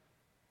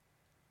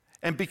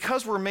 And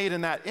because we're made in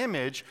that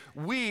image,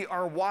 we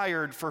are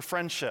wired for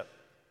friendship.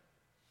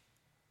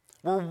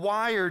 We're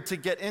wired to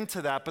get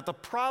into that, but the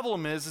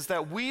problem is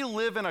that we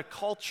live in a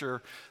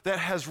culture that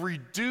has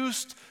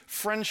reduced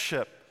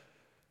friendship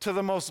to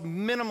the most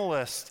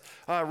minimalist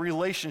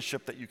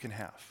relationship that you can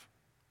have.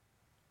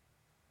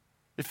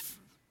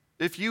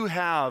 If you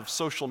have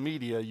social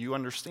media, you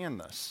understand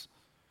this.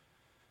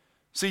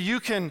 So you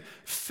can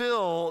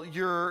fill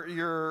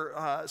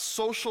your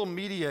social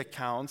media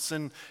accounts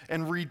and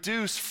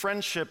reduce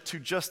friendship to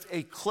just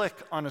a click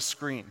on a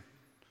screen.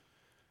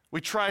 We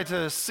try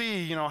to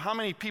see, how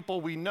many people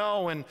we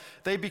know, and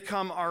they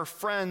become our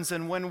friends.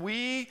 And when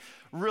we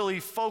really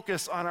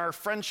focus on our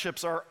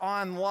friendships are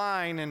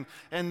online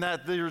and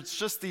that there's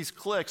just these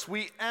clicks,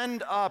 we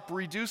end up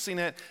reducing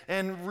it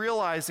and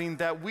realizing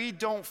that we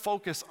don't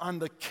focus on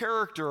the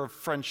character of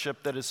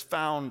friendship that is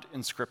found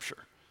in Scripture.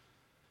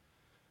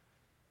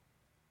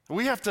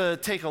 We have to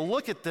take a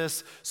look at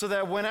this so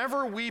that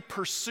whenever we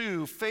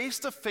pursue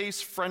face-to-face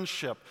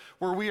friendship,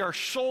 where we are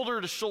shoulder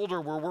to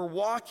shoulder, where we're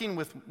walking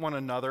with one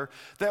another,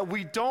 that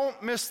we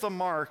don't miss the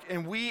mark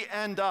and we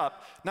end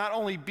up not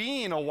only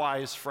being a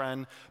wise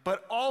friend,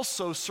 but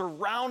also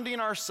surrounding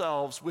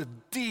ourselves with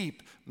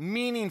deep,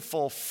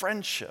 meaningful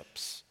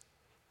friendships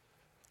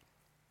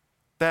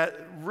that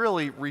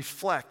really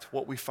reflect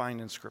what we find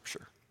in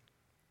Scripture.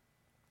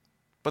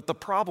 But the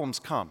problems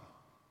come.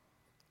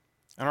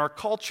 And our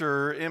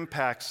culture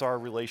impacts our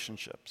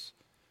relationships.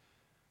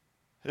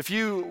 If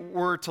you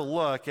were to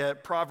look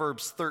at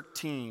Proverbs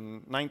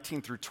 13,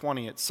 19 through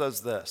 20, it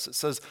says this. It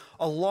says,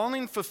 "A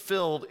longing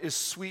fulfilled is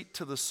sweet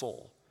to the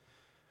soul,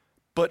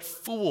 but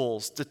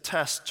fools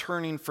detest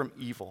turning from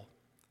evil.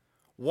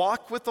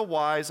 Walk with the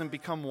wise and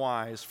become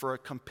wise, for a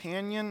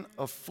companion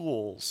of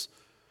fools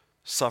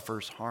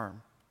suffers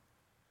harm."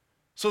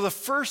 So the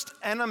first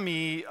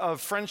enemy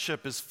of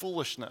friendship is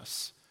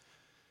foolishness.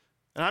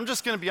 And I'm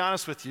just going to be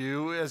honest with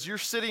you, as you're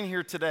sitting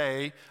here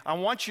today, I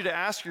want you to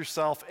ask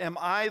yourself, am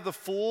I the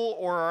fool,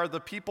 or are the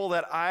people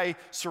that I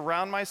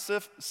surround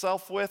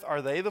myself with,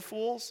 are they the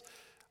fools?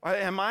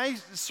 Am I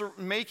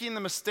making the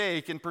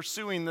mistake in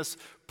pursuing this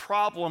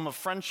problem of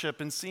friendship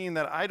and seeing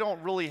that I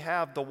don't really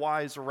have the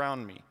wise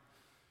around me?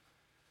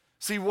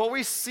 See, what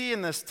we see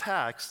in this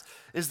text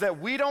is that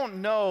we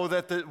don't know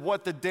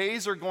what the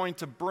days are going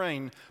to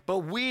bring, but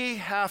we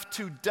have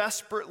to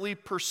desperately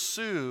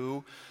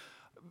pursue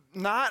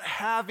not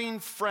having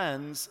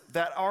friends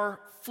that are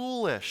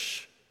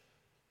foolish.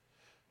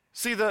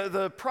 See,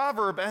 the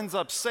proverb ends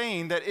up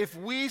saying that if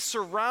we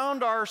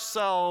surround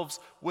ourselves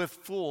with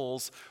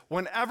fools,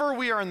 whenever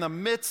we are in the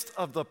midst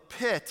of the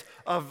pit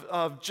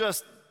of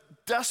just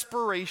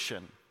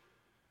desperation,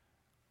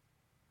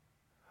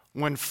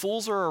 when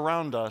fools are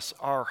around us,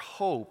 our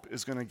hope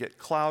is going to get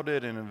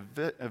clouded and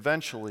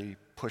eventually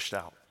pushed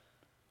out.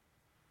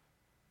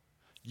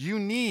 You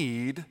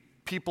need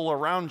people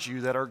around you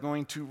that are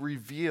going to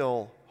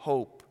reveal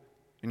hope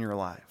in your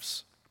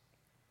lives.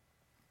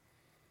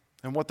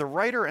 And what the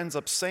writer ends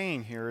up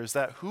saying here is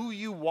that who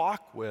you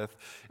walk with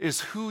is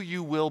who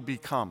you will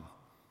become.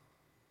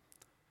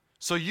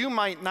 So you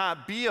might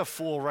not be a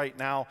fool right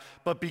now,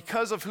 but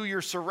because of who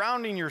you're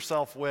surrounding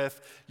yourself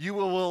with, you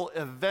will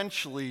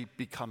eventually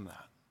become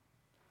that.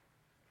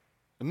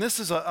 And this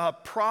is a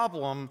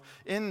problem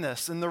in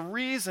this. And the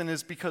reason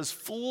is because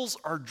fools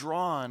are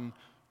drawn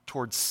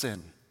towards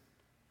sin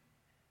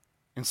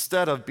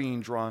instead of being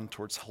drawn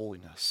towards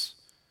holiness.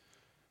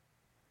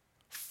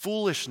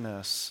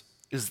 Foolishness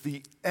is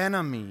the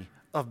enemy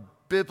of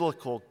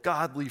biblical,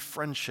 godly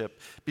friendship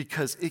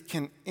because it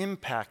can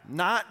impact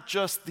not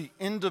just the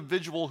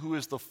individual who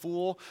is the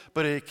fool,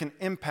 but it can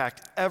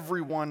impact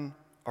everyone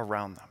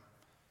around them.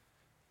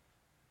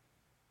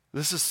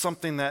 This is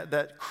something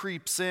that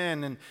creeps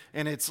in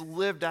and it's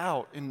lived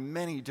out in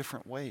many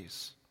different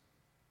ways.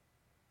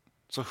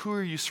 So who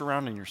are you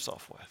surrounding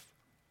yourself with?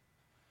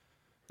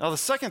 Now, the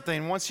second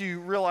thing, once you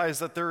realize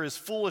that there is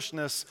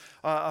foolishness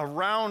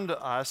around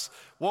us,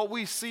 what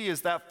we see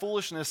is that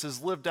foolishness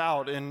is lived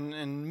out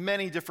in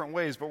many different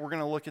ways, but we're going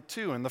to look at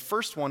two. And the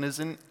first one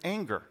is in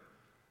anger.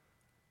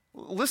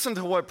 Listen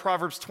to what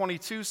Proverbs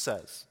 22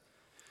 says.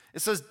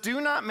 It says, "Do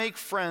not make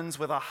friends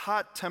with a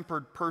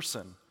hot-tempered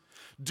person.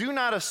 Do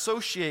not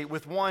associate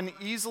with one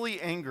easily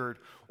angered,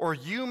 or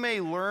you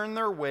may learn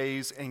their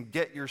ways and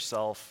get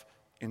yourself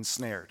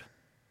ensnared."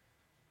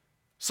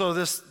 So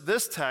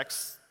this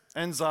text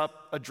ends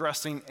up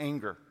addressing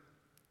anger.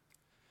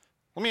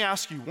 Let me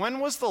ask you, when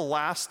was the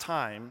last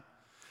time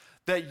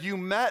that you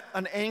met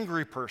an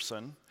angry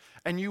person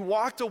and you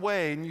walked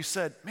away and you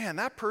said, man,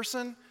 that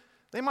person,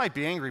 they might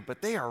be angry,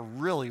 but they are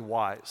really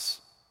wise?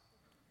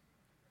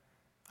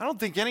 I don't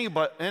think any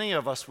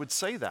of us would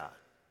say that.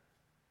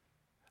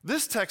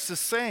 This text is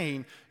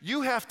saying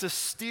you have to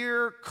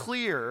steer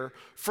clear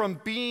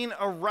from being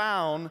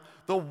around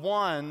the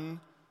one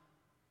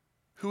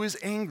who is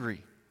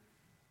angry.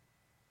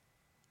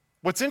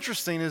 What's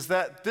interesting is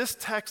that this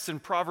text in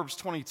Proverbs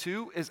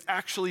 22 is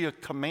actually a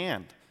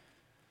command.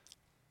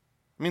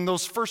 I mean,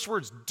 those first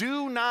words,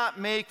 do not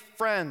make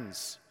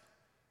friends.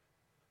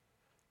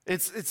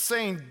 It's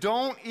saying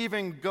don't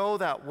even go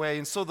that way.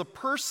 And so the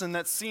person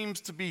that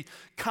seems to be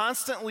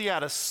constantly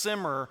at a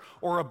simmer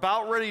or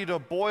about ready to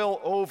boil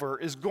over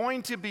is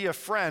going to be a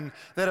friend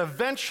that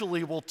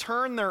eventually will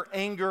turn their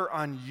anger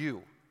on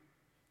you.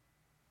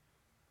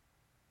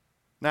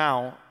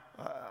 Now,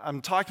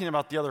 I'm talking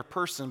about the other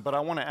person, but I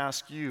want to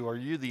ask you, are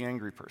you the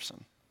angry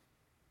person?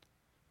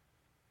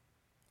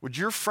 Would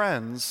your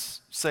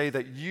friends say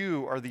that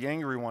you are the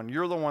angry one?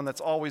 You're the one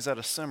that's always at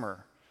a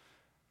simmer.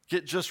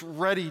 Get just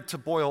ready to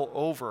boil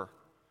over.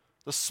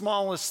 The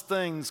smallest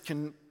things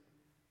can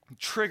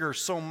trigger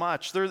so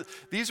much.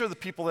 These are the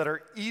people that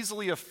are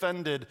easily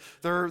offended.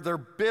 They're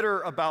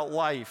bitter about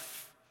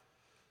life.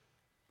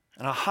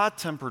 And a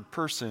hot-tempered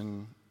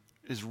person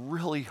is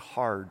really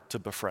hard to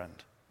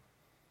befriend.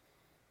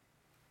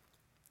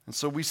 And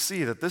so we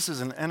see that this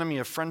is an enemy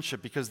of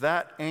friendship because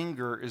that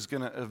anger is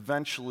going to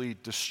eventually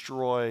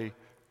destroy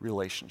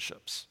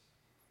relationships.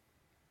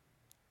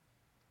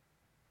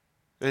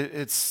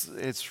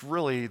 It's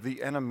really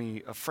the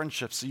enemy of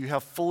friendship. So you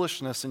have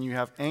foolishness and you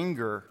have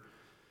anger.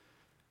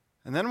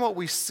 And then what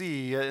we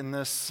see in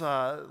this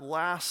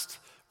last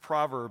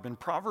proverb, in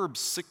Proverbs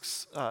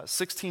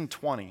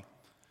 16:20,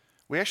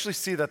 we actually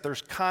see that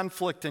there's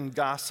conflict and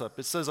gossip.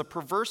 It says, a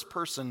perverse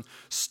person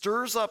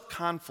stirs up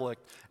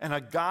conflict, and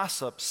a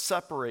gossip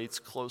separates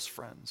close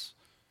friends.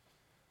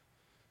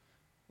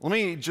 Let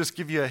me just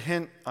give you a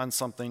hint on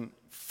something.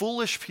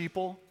 Foolish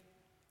people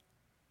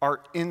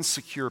are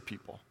insecure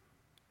people.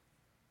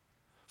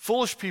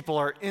 Foolish people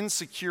are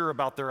insecure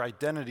about their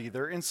identity.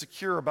 They're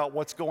insecure about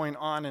what's going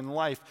on in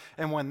life.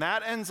 And when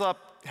that ends up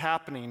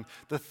happening,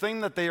 the thing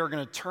that they are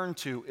going to turn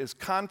to is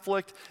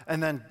conflict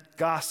and then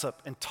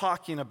gossip and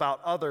talking about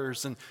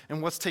others and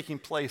what's taking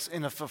place.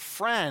 And if a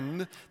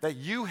friend that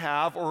you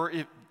have, or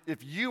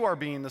if you are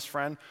being this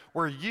friend,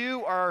 where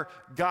you are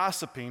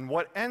gossiping,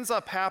 what ends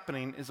up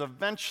happening is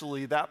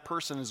eventually that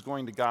person is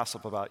going to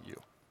gossip about you.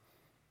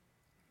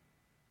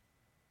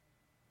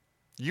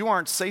 You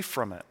aren't safe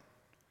from it.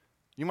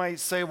 You might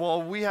say,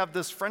 well, we have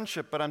this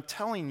friendship, but I'm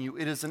telling you,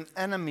 it is an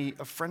enemy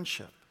of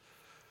friendship.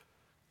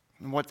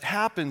 And what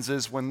happens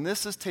is when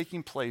this is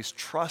taking place,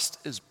 trust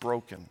is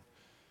broken.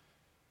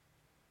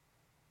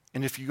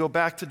 And if you go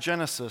back to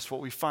Genesis,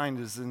 what we find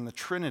is in the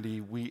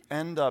Trinity, we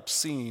end up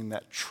seeing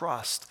that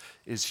trust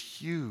is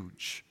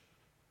huge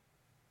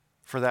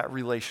for that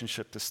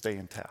relationship to stay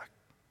intact.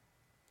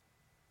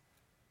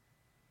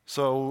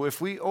 So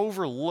if we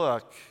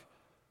overlook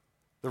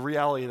the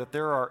reality that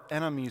there are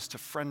enemies to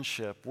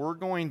friendship, we're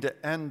going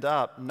to end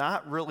up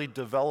not really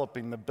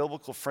developing the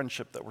biblical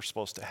friendship that we're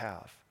supposed to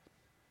have.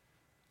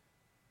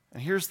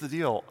 And here's the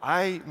deal.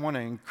 I want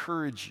to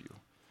encourage you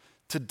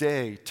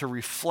today to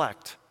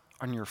reflect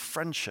on your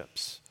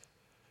friendships,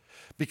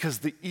 because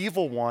the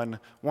evil one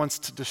wants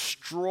to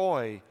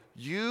destroy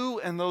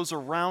you and those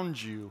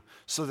around you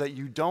so that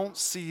you don't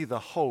see the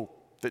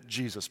hope that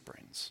Jesus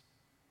brings.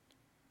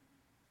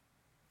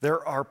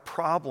 There are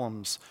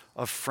problems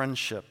of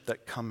friendship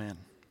that come in.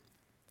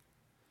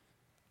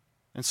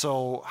 And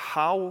so,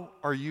 how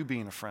are you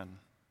being a friend?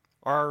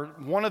 Are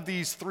one of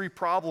these three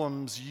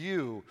problems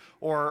you,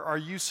 or are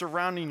you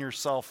surrounding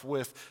yourself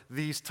with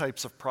these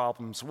types of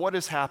problems? What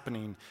is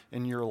happening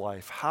in your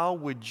life? How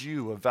would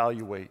you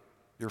evaluate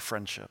your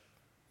friendship?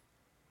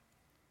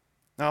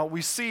 Now,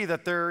 we see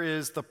that there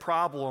is the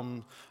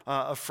problem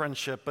of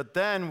friendship, but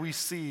then we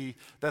see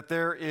that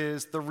there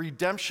is the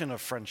redemption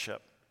of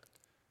friendship.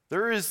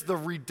 There is the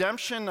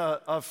redemption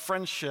of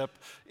friendship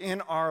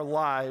in our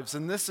lives,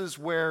 and this is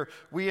where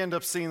we end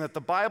up seeing that the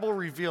Bible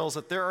reveals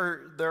that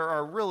there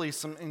are really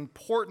some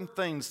important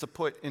things to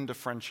put into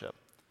friendship.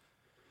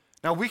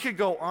 Now, we could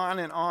go on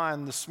and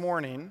on this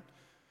morning,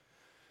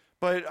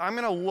 but I'm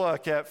going to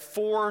look at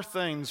 4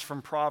 things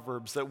from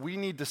Proverbs that we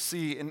need to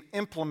see and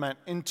implement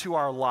into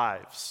our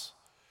lives.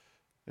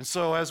 And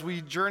so as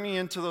we journey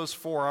into those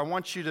 4, I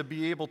want you to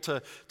be able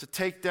to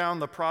take down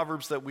the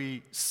Proverbs that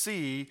we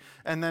see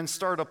and then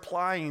start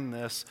applying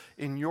this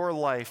in your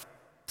life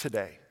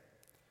today.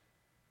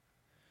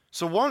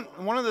 So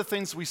one of the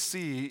things we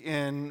see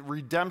in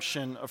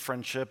redemption of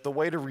friendship, the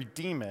way to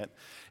redeem it,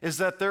 is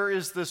that there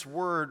is this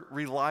word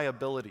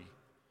reliability.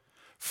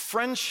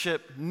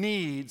 Friendship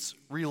needs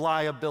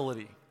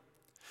reliability.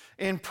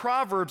 In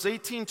Proverbs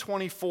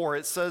 18:24,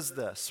 it says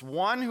this: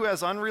 one who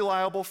has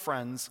unreliable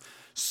friends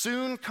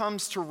soon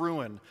comes to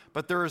ruin,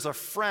 but there is a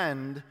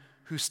friend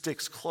who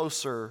sticks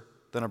closer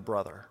than a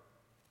brother.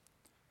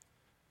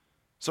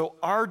 So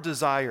our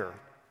desire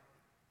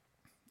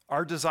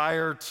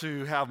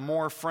to have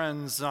more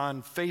friends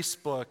on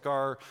Facebook,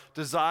 our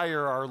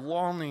desire, our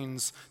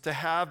longings to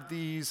have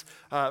these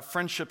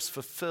friendships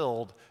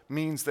fulfilled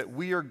means that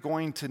we are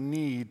going to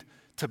need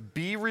to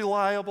be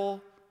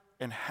reliable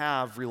and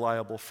have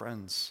reliable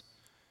friends.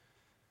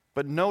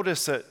 But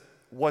notice that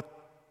what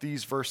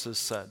these verses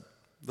said.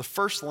 The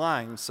first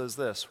line says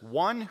this: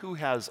 one who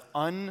has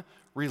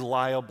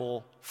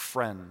unreliable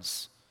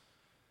friends.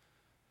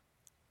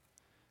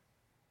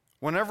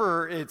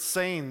 Whenever it's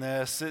saying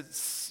this,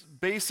 it's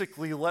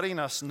basically letting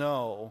us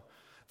know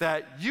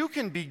that you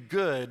can be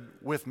good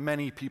with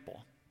many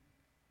people.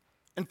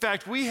 In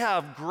fact, we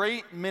have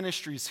great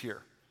ministries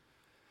here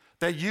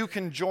that you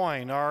can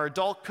join. Our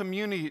adult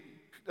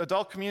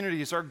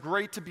communities are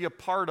great to be a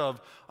part of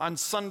on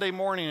Sunday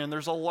morning, and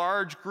there's a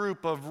large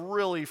group of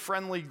really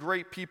friendly,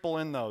 great people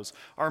in those.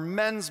 Our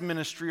men's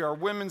ministry, our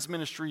women's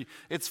ministry,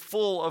 it's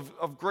full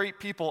of great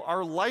people.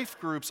 Our life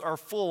groups are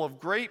full of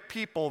great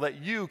people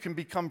that you can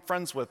become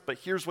friends with. But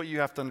here's what you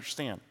have to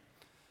understand.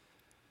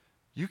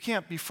 You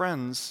can't be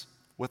friends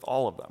with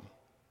all of them.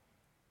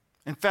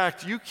 In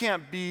fact, you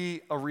can't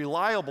be a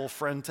reliable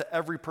friend to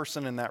every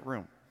person in that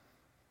room.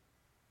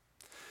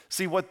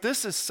 See, what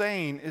this is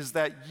saying is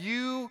that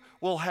you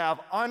will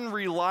have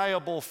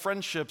unreliable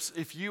friendships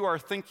if you are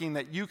thinking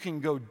that you can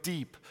go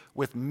deep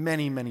with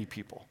many, many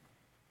people.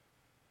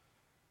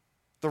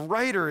 The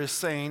writer is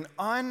saying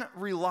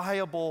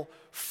unreliable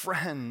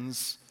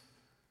friends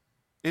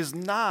is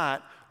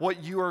not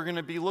what you are going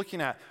to be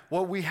looking at.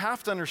 What we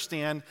have to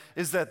understand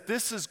is that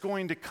this is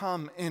going to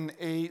come in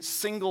a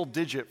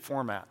single-digit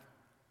format.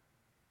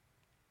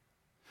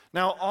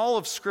 Now, all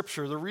of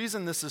Scripture, the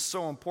reason this is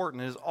so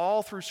important is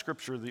all through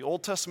Scripture, the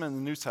Old Testament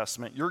and the New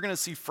Testament, you're going to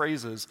see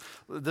phrases,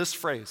 this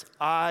phrase,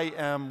 I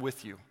am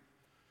with you.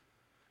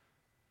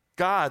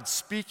 God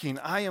speaking,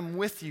 I am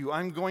with you,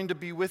 I'm going to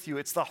be with you.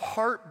 It's the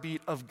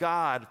heartbeat of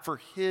God for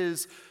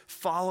his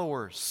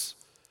followers.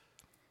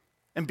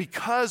 And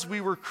because we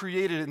were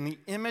created in the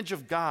image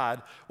of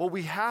God, what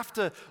we have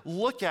to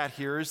look at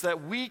here is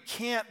that we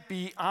can't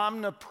be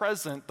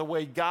omnipresent the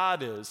way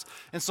God is.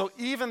 And so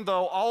even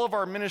though all of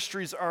our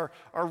ministries are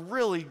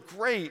really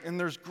great and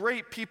there's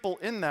great people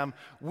in them,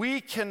 we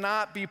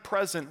cannot be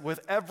present with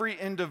every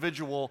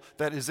individual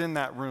that is in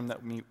that room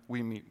that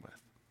we meet with.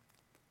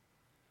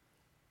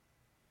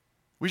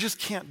 We just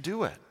can't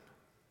do it.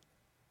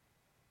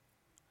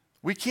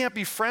 We can't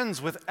be friends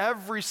with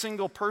every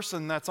single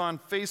person that's on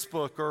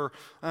Facebook or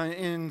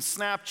in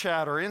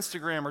Snapchat or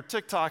Instagram or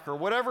TikTok or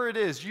whatever it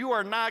is. You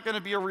are not going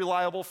to be a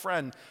reliable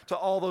friend to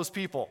all those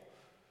people.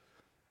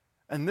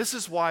 And this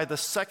is why the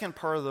second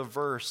part of the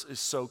verse is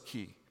so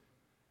key.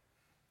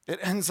 It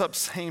ends up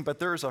saying, but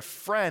there is a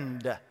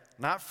friend,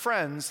 not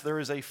friends, there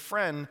is a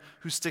friend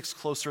who sticks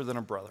closer than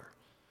a brother.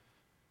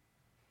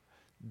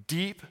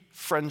 Deep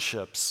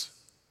friendships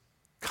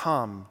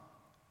come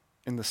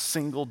in the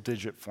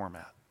single-digit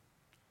format.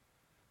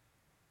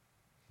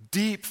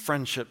 Deep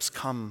friendships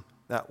come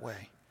that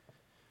way.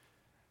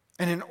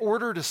 And in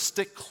order to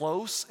stick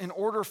close, in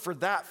order for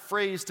that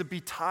phrase to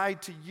be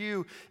tied to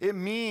you, it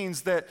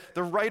means that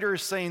the writer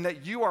is saying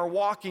that you are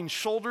walking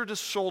shoulder to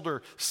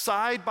shoulder,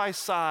 side by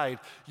side.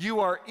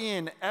 You are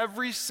in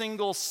every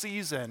single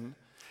season,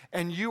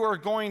 and you are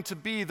going to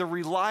be the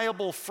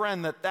reliable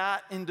friend that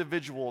that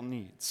individual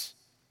needs.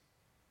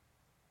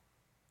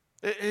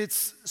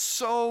 It's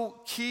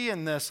so key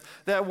in this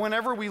that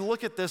whenever we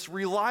look at this,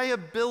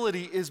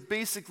 reliability is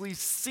basically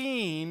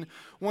seen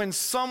when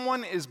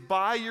someone is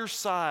by your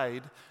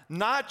side,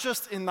 not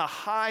just in the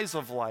highs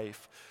of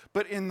life,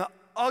 but in the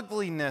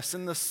ugliness,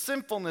 in the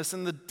sinfulness,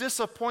 in the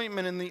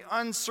disappointment, in the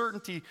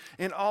uncertainty,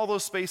 in all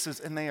those spaces,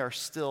 and they are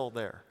still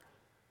there.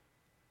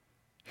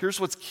 Here's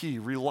what's key.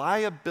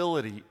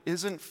 Reliability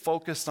isn't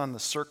focused on the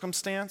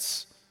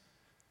circumstance.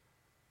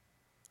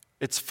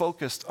 It's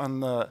focused on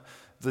the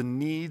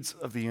needs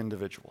of the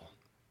individual.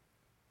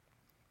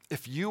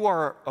 If you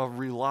are a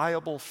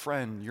reliable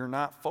friend, you're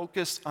not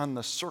focused on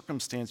the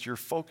circumstance, you're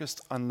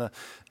focused on the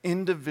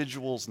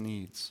individual's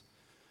needs.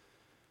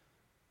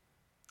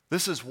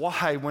 This is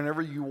why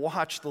whenever you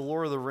watch The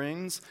Lord of the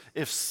Rings,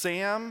 if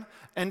Sam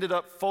ended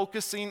up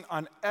focusing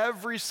on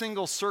every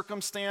single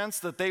circumstance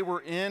that he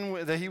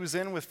was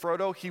in with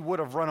Frodo, he would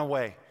have run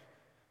away.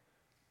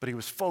 But he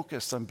was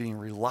focused on being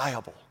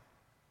reliable.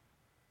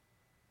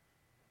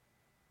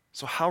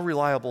 So how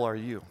reliable are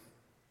you?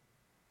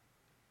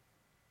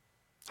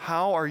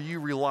 How are you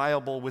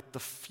reliable with the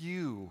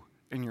few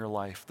in your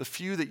life, the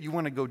few that you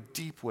want to go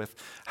deep with?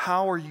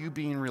 How are you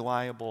being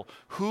reliable?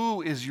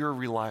 Who is your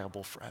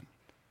reliable friend?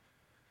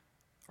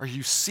 Are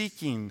you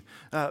seeking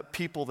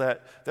people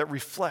that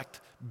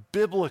reflect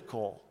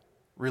biblical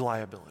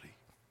reliability?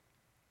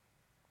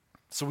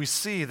 So we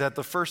see that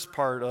the first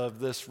part of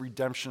this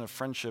redemption of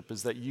friendship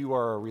is that you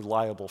are a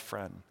reliable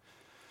friend.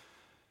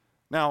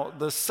 Now,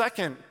 the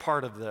second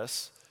part of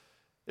this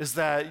is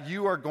that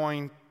you are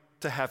going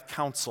to have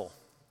counsel.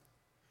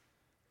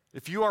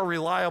 If you are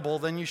reliable,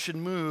 then you should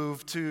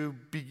move to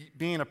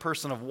being a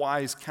person of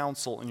wise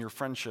counsel in your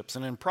friendships.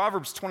 And in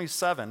Proverbs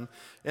 27,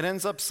 it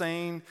ends up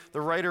saying,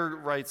 the writer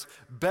writes,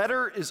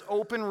 better is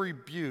open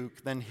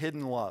rebuke than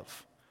hidden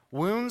love.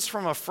 Wounds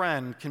from a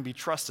friend can be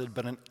trusted,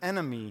 but an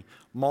enemy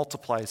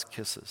multiplies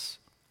kisses.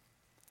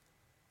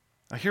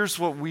 Now, here's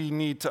what we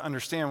need to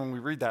understand when we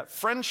read that.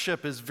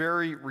 Friendship is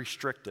very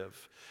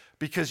restrictive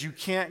because you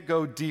can't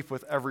go deep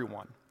with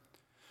everyone.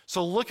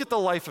 So look at the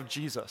life of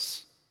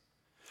Jesus.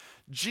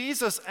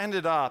 Jesus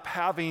ended up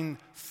having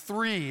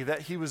 3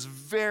 that he was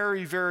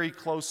very, very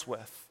close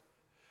with.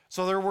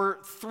 So there were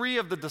 3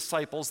 of the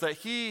disciples that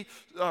he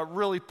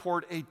really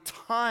poured a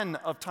ton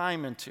of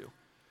time into.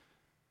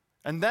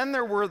 And then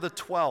there were the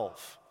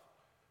 12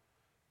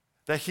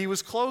 that he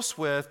was close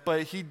with,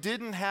 but he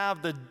didn't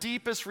have the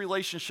deepest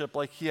relationship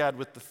like he had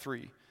with the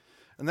 3.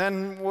 And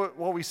then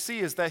what we see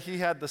is that he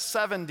had the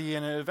 70,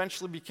 and it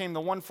eventually became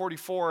the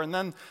 144, and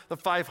then the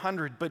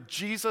 500. But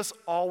Jesus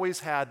always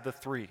had the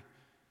 3.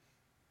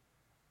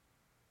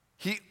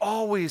 He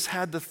always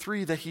had the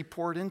 3 that he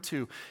poured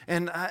into.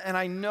 And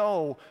I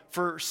know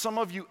for some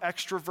of you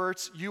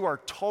extroverts, you are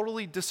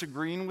totally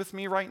disagreeing with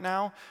me right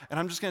now. And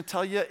I'm just going to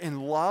tell you,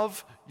 in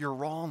love, you're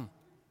wrong.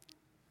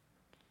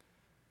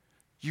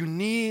 You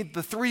need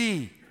the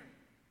 3.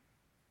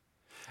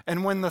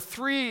 And when the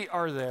 3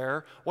 are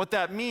there, what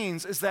that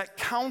means is that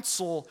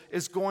counsel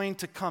is going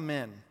to come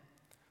in.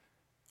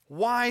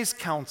 Wise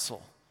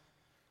counsel.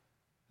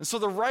 And so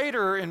the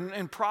writer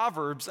in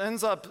Proverbs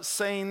ends up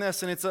saying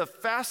this, and it's a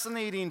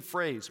fascinating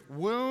phrase,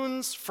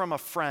 wounds from a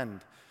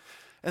friend.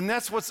 And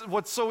that's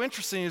what's so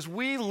interesting is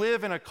we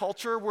live in a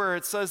culture where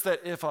it says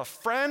that if a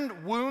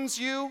friend wounds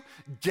you,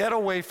 get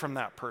away from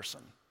that person.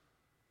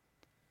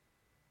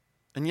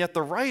 And yet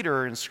the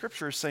writer in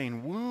Scripture is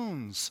saying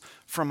wounds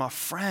from a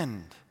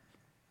friend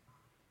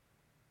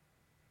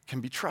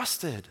can be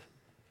trusted.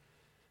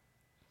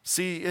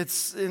 See,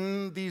 it's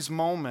in these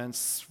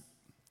moments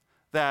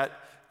that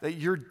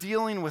you're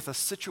dealing with a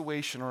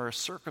situation or a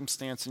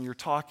circumstance and you're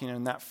talking,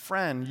 and that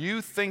friend,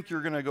 you think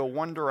you're going to go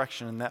one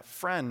direction, and that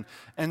friend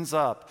ends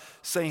up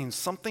saying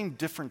something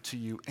different to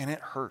you, and it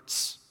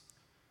hurts.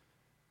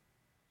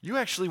 You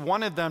actually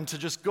wanted them to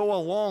just go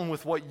along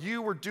with what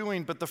you were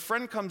doing, but the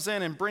friend comes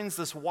in and brings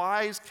this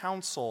wise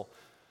counsel.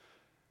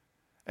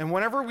 And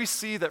whenever we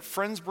see that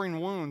friends bring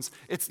wounds,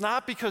 it's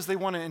not because they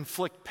want to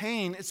inflict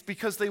pain, it's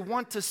because they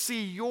want to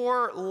see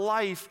your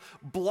life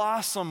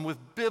blossom with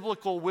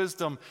biblical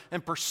wisdom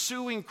and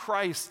pursuing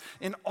Christ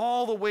in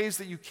all the ways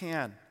that you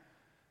can.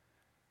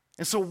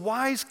 And so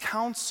wise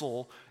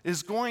counsel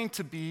is going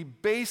to be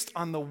based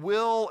on the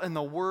will and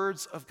the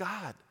words of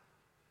God.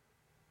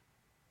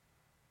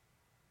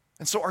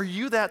 And so are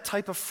you that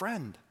type of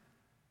friend?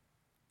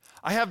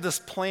 I have this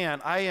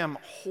plant. I am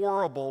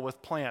horrible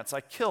with plants.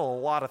 I kill a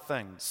lot of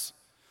things.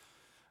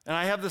 And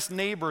I have this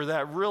neighbor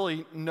that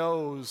really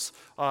knows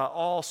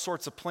all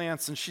sorts of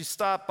plants. And she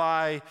stopped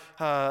by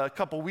a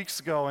couple weeks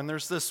ago, and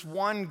there's this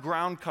one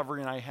ground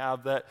covering I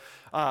have that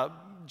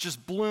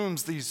just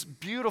blooms these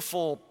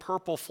beautiful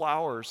purple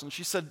flowers. And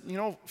she said, you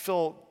know,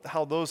 Phil,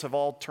 how those have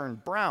all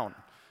turned brown.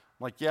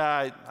 I'm like,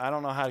 yeah, I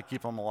don't know how to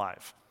keep them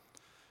alive.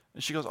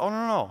 And she goes, oh,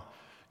 no.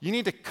 You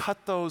need to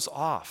cut those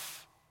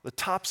off. The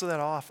tops of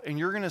that off, and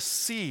you're going to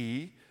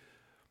see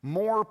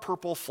more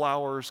purple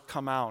flowers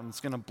come out, and it's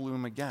going to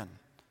bloom again.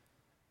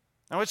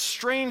 Now, it's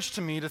strange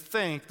to me to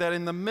think that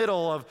in the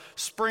middle of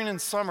spring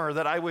and summer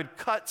that I would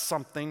cut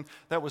something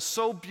that was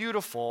so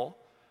beautiful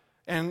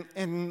and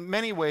in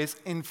many ways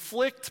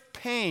inflict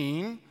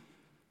pain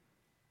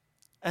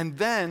and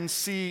then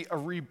see a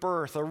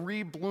rebirth, a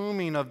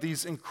reblooming of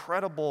these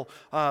incredible,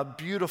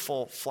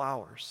 beautiful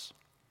flowers.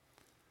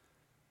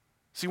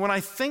 See, when I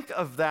think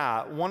of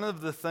that, one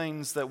of the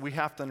things that we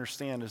have to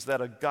understand is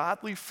that a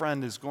godly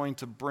friend is going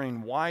to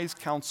bring wise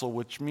counsel,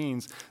 which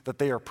means that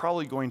they are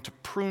probably going to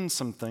prune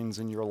some things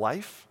in your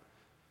life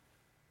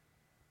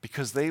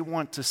because they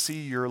want to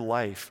see your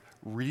life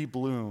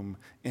rebloom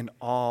in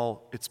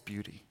all its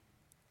beauty.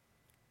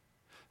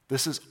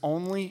 This is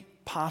only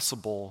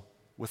possible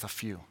with a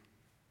few.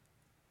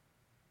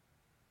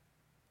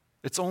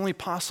 It's only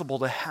possible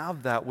to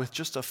have that with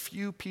just a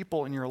few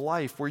people in your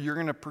life where you're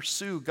going to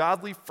pursue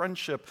godly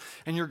friendship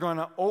and you're going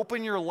to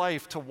open your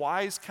life to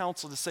wise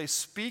counsel to say,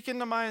 speak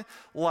into my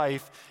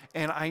life,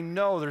 and I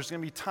know there's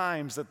going to be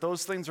times that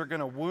those things are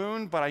going to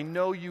wound, but I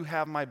know you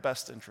have my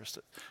best interest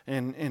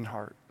in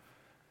heart.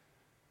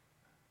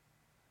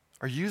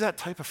 Are you that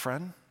type of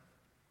friend?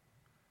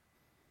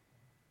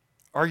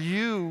 Are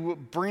you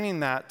bringing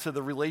that to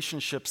the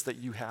relationships that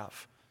you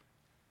have?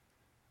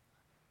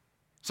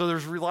 So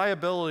there's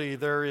reliability,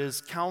 there is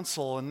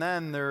counsel, and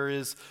then there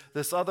is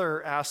this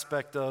other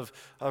aspect of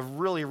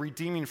really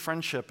redeeming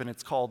friendship, and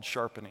it's called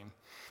sharpening.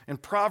 In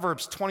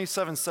Proverbs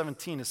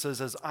 27:17, it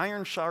says, as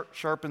iron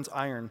sharpens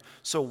iron,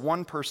 so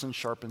one person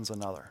sharpens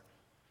another.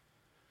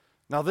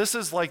 Now this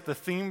is like the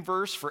theme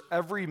verse for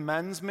every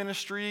men's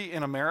ministry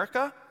in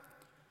America.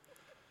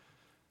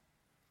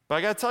 But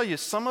I got to tell you,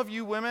 some of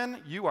you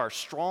women, you are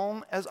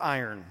strong as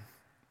iron.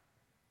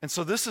 And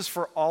so this is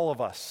for all of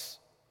us.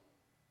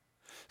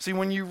 See,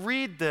 when you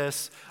read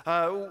this,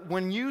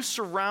 when you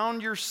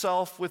surround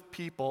yourself with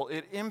people,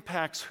 it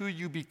impacts who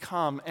you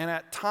become, and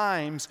at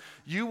times,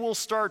 you will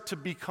start to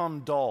become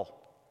dull.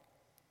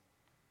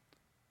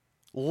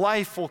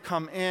 Life will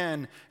come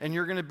in, and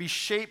you're going to be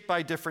shaped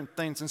by different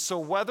things. And so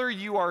whether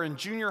you are in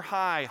junior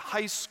high,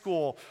 high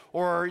school,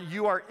 or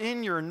you are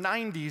in your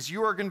 90s,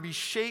 you are going to be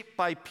shaped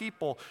by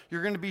people.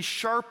 You're going to be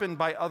sharpened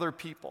by other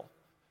people.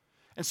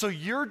 And so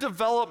your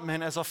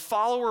development as a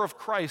follower of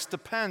Christ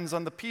depends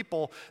on the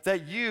people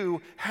that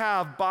you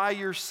have by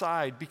your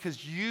side,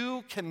 because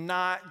you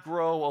cannot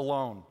grow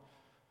alone.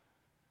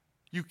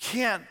 You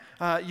can't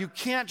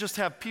just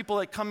have people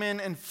that come in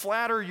and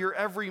flatter your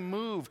every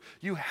move.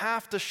 You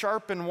have to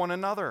sharpen one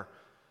another.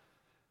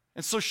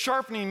 And so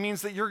sharpening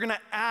means that you're going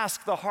to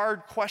ask the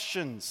hard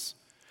questions.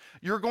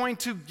 You're going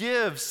to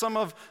give some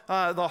of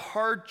the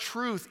hard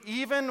truth,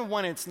 even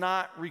when it's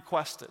not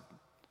requested.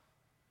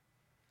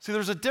 See,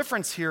 there's a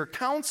difference here.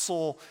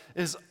 Counsel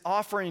is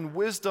offering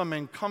wisdom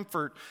and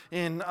comfort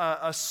in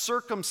a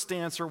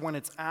circumstance or when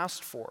it's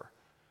asked for.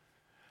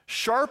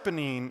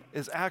 Sharpening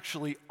is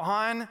actually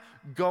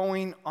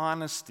ongoing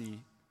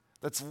honesty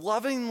that's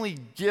lovingly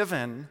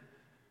given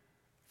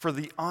for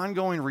the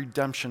ongoing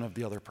redemption of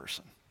the other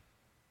person.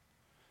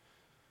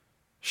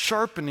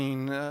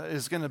 Sharpening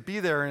is going to be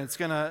there, and it's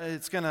going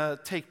to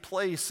take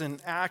place in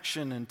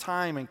action and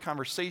time and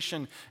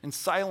conversation and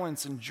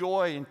silence and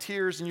joy and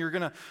tears, and you're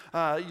going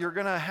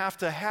to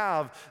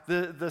have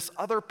this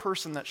other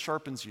person that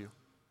sharpens you.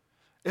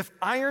 If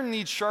iron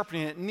needs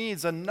sharpening, it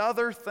needs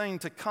another thing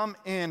to come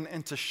in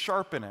and to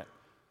sharpen it.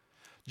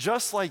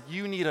 Just like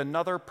you need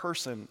another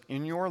person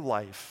in your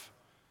life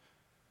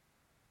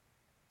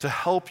to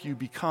help you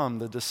become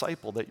the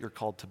disciple that you're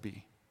called to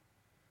be.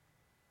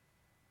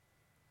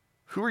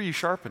 Who are you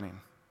sharpening?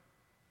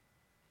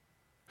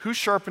 Who's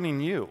sharpening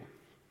you?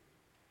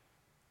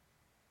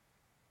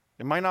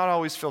 It might not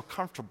always feel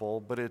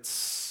comfortable, but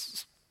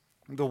it's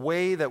the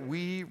way that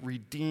we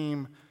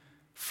redeem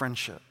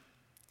friendship.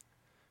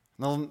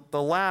 Now,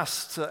 the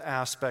last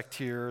aspect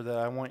here that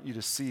I want you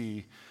to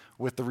see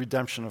with the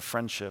redemption of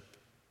friendship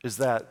is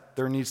that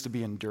there needs to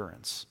be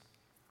endurance.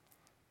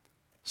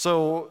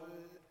 So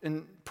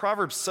in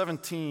Proverbs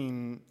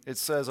 17, it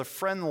says, "A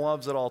friend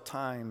loves at all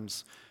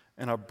times,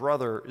 and a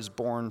brother is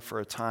born for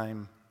a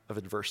time of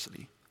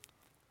adversity."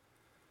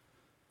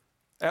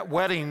 At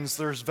weddings,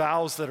 there's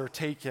vows that are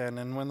taken,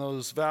 and when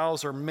those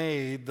vows are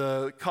made,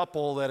 the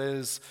couple that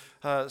is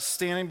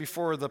standing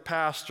before the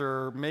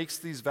pastor makes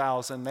these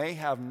vows, and they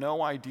have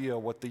no idea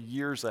what the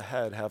years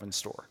ahead have in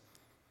store.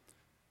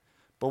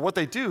 But what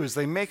they do is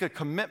they make a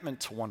commitment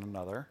to one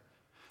another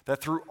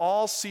that through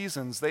all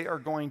seasons they are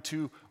going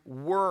to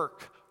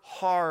work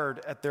hard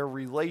at their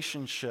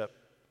relationship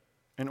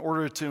in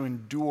order to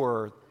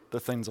endure the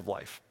things of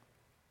life.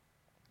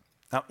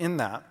 Now, in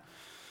that,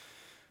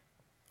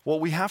 what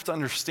we have to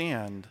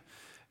understand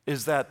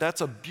is that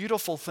that's a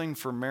beautiful thing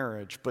for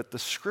marriage, but the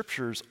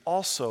scriptures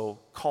also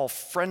call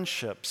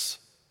friendships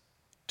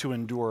to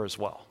endure as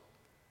well.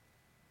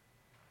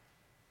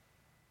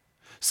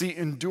 See,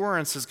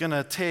 endurance is going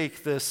to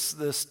take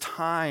this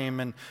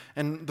time,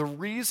 and the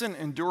reason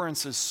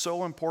endurance is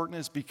so important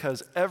is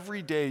because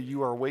every day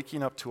you are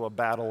waking up to a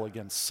battle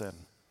against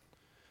sin.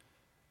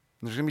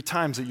 There's going to be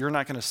times that you're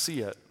not going to see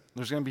it.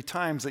 There's going to be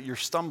times that you're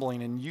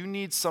stumbling, and you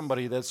need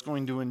somebody that's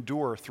going to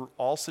endure through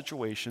all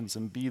situations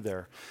and be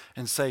there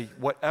and say,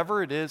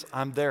 whatever it is,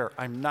 I'm there.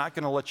 I'm not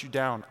going to let you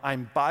down.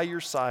 I'm by your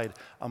side.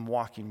 I'm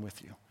walking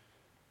with you.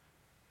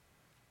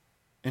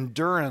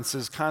 Endurance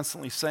is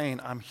constantly saying,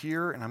 I'm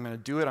here and I'm going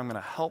to do it. I'm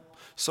going to help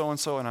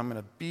so-and-so and I'm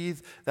going to be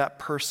that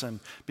person,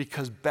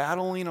 because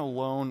battling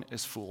alone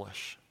is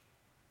foolish.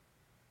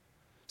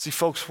 See,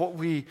 folks,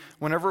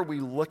 whenever we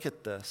look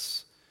at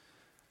this,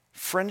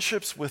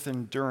 friendships with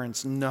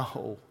endurance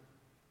know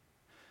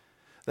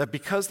that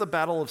because the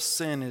battle of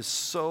sin is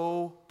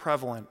so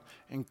prevalent,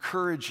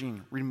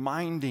 encouraging,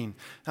 reminding,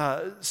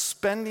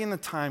 spending the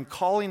time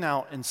calling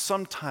out, and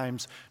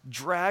sometimes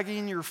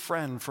dragging your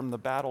friend from the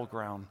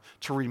battleground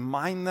to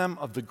remind them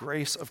of the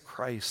grace of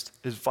Christ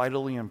is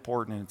vitally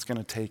important, and it's going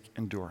to take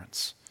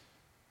endurance.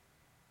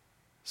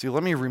 See,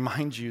 let me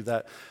remind you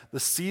that the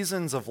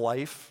seasons of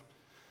life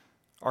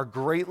are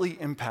greatly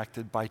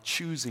impacted by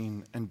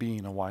choosing and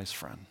being a wise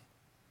friend.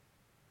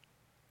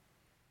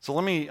 So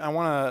I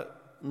want to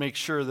make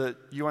sure that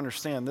you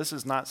understand this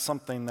is not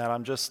something that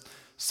I'm just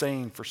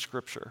saying for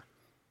Scripture.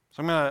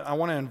 So I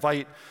want to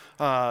invite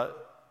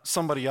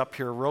somebody up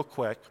here real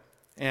quick,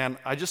 and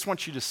I just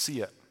want you to see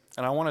it,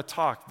 and I want to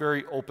talk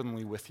very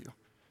openly with you.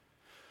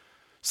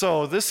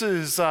 So this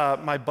is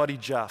my buddy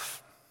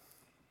Jeff.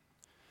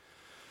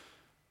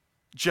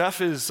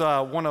 Jeff is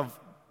one of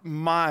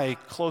my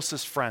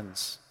closest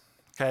friends,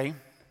 okay?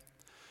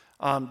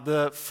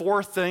 The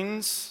four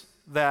things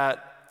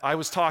that I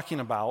was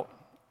talking about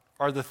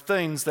are the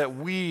things that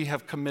we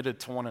have committed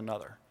to one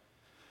another.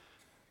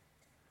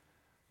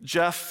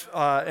 Jeff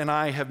and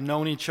I have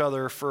known each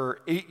other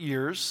for 8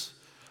 years.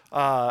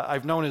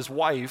 I've known his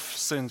wife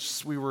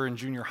since we were in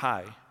junior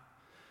high.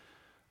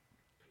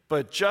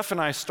 But Jeff and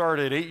I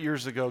started 8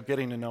 years ago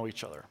getting to know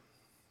each other.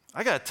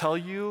 I got to tell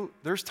you,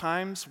 there's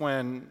times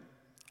when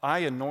I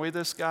annoy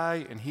this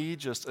guy and he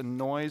just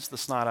annoys the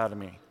snot out of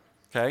me,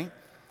 okay?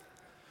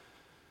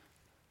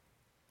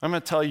 I'm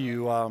going to tell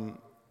you,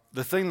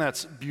 the thing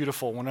that's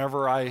beautiful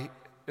whenever I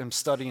am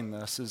studying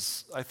this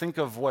is I think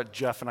of what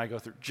Jeff and I go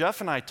through.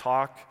 Jeff and I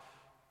talk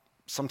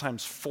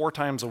sometimes 4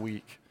 times a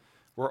week.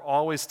 We're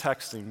always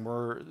texting.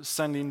 We're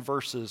sending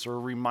verses or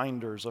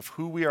reminders of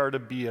who we are to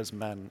be as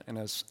men and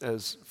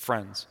as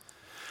friends.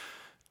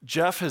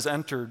 Jeff has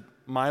entered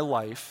my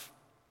life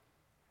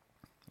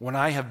when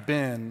I have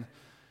been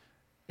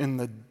in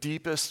the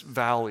deepest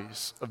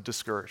valleys of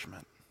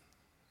discouragement,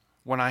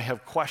 when I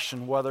have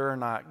questioned whether or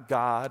not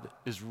God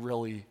is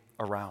really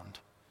around.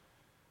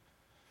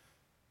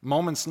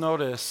 Moment's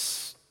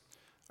notice,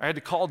 I had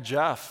to call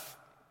Jeff,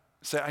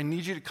 say, I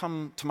need you to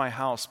come to my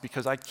house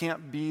because I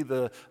can't be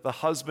the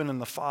husband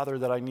and the father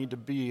that I need to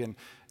be.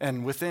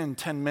 And within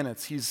 10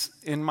 minutes, he's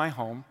in my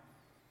home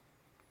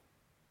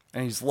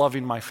and he's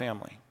loving my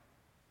family.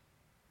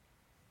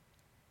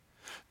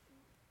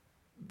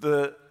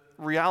 The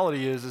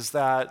reality is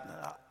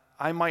that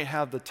I might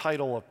have the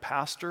title of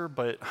pastor,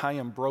 but I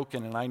am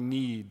broken and I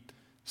need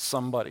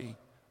somebody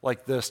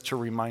like this to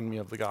remind me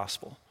of the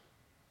gospel.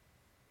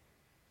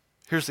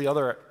 Here's the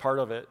other part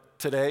of it.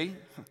 Today,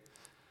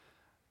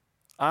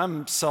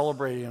 I'm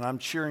celebrating and I'm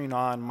cheering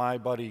on my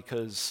buddy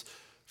because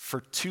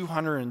for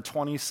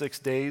 226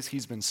 days,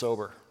 he's been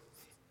sober.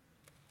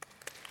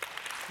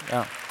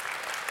 Yeah.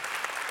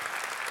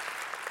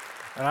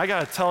 And I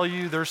got to tell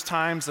you, there's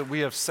times that we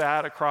have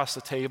sat across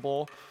the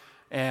table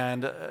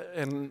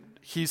and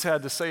he's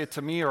had to say it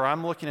to me, or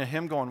I'm looking at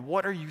him going,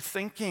 what are you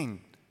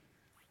thinking?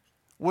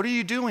 What are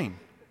you doing?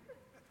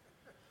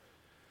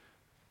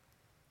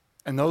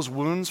 And those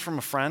wounds from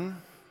a friend,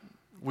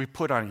 we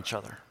put on each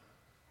other.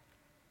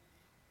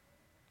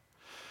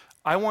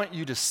 I want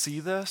you to see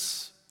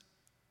this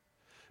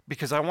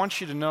because I want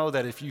you to know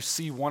that if you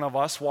see one of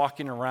us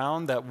walking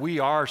around, that we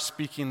are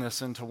speaking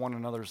this into one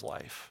another's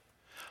life.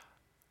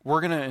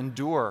 We're going to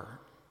endure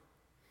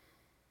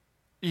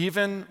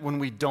even when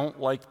we don't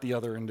like the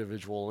other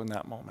individual in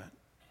that moment.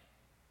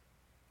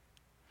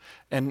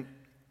 And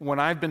when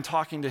I've been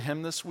talking to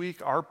him this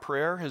week, our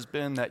prayer has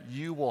been that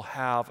you will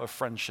have a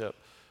friendship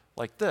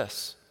like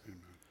this,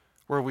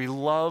 where we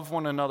love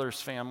one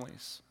another's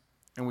families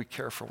and we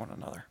care for one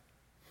another.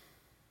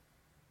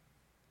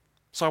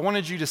 So I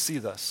wanted you to see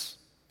this,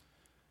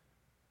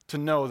 to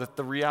know that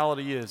the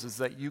reality is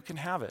that you can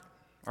have it,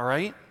 all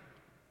right?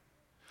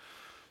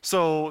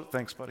 So,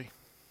 thanks, buddy.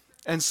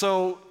 And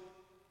so,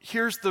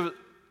 here's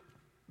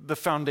the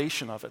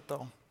foundation of it,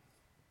 though.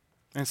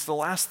 And it's the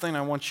last thing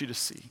I want you to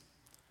see.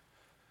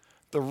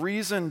 The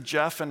reason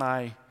Jeff and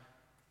I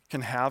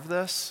can have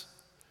this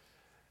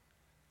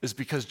is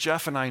because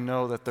Jeff and I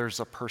know that there's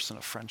a person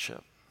of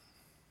friendship,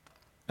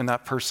 and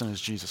that person is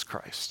Jesus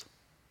Christ.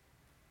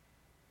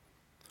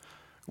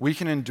 We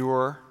can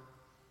endure,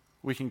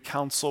 we can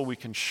counsel, we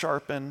can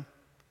sharpen,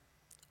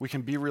 we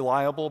can be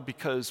reliable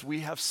because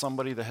we have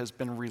somebody that has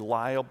been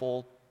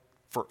reliable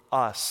for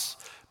us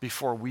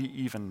before we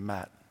even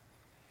met.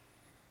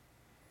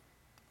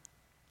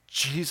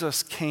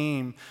 Jesus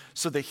came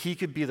so that he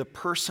could be the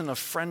person of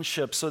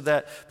friendship, so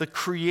that the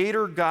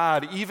Creator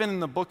God, even in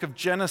the book of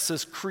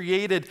Genesis,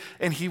 created,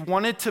 and he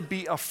wanted to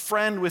be a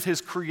friend with his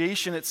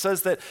creation. It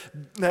says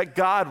that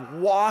God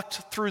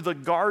walked through the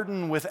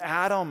garden with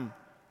Adam.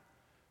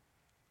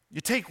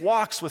 You take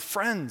walks with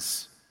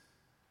friends.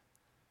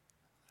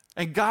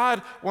 And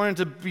God wanted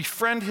to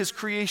befriend his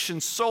creation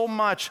so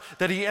much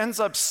that he ends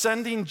up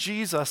sending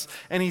Jesus,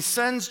 and he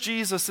sends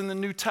Jesus in the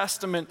New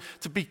Testament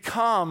to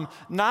become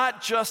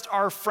not just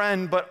our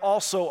friend, but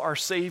also our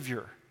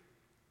Savior.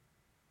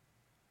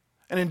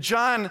 And in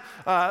John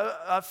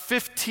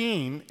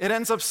 15, it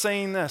ends up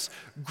saying this: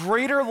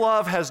 greater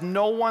love has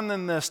no one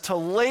than this, to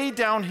lay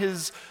down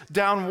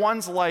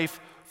one's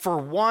life for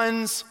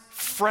one's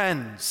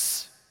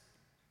friends.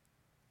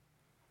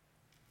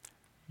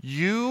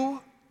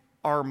 You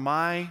are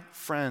my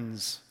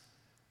friends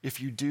if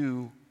you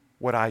do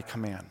what I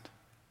command.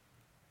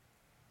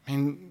 I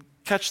mean,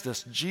 catch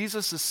this.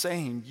 Jesus is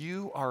saying,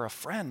 you are a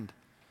friend.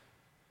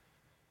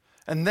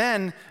 And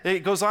then it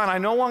goes on, I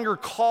no longer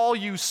call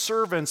you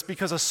servants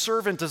because a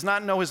servant does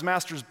not know his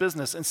master's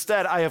business.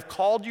 Instead, I have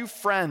called you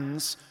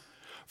friends,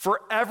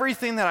 for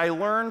everything that I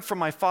learned from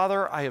my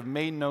Father I have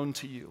made known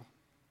to you.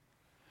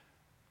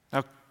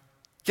 Now,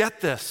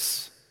 get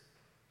this.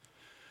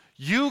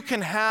 You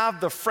can have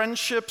the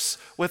friendships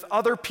with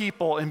other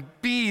people and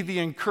be the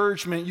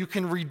encouragement. You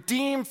can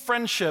redeem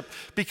friendship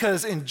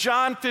because in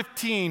John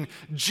 15,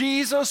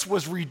 Jesus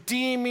was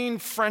redeeming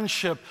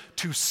friendship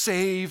to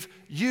save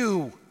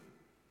you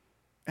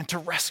and to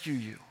rescue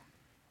you.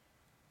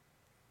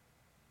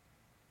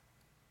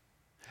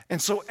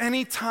 And so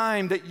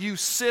anytime that you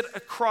sit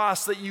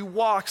across, that you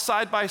walk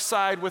side by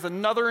side with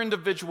another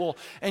individual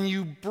and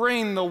you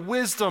bring the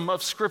wisdom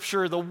of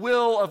Scripture, the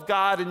will of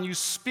God, and you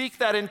speak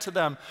that into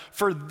them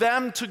for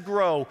them to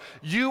grow,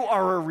 you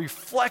are a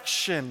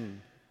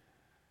reflection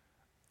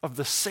of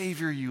the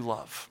Savior you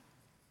love.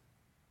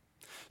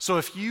 So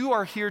if you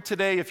are here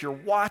today, if you're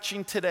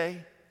watching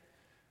today,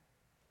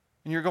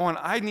 and you're going,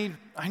 I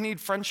need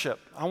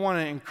friendship, I want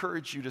to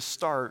encourage you to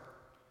start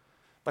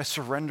by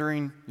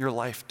surrendering your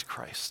life to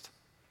Christ.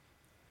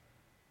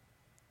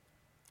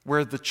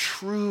 Where the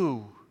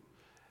true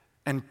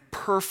and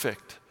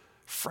perfect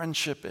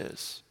friendship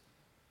is.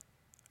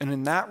 And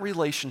in that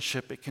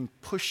relationship, it can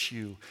push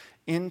you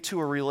into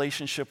a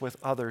relationship with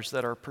others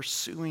that are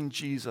pursuing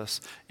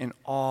Jesus in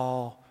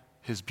all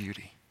his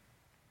beauty.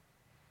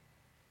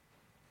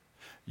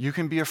 You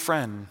can be a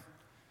friend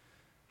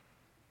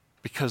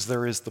because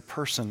there is the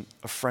person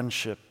of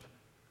friendship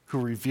who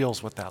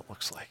reveals what that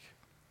looks like.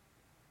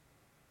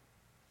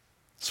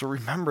 So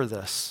remember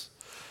this,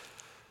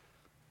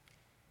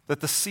 that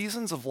the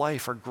seasons of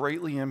life are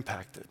greatly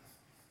impacted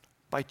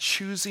by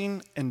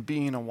choosing and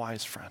being a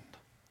wise friend.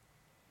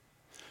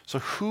 So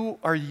who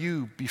are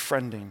you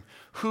befriending?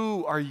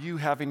 Who are you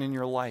having in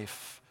your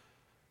life?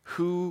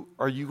 Who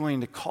are you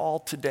going to call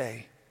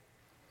today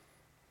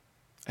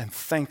and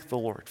thank the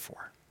Lord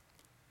for?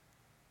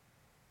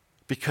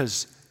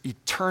 Because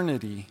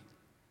eternity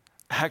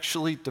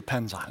actually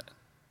depends on it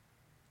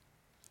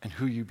and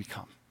who you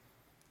become.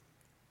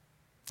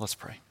 Let's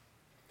pray.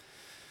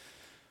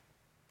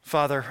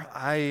 Father,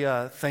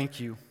 I thank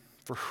you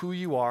for who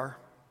you are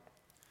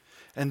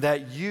and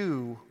that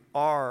you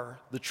are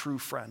the true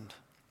friend.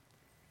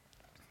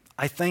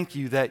 I thank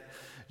you that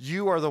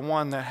you are the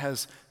one that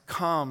has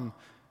come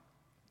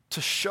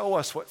to show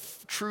us what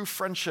true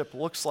friendship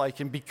looks like.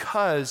 And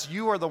because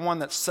you are the one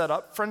that set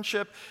up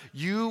friendship,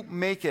 you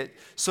make it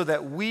so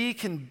that we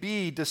can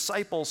be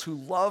disciples who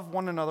love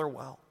one another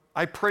well.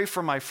 I pray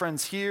for my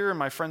friends here and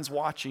my friends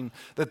watching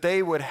that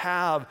they would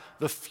have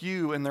the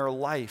few in their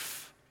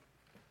life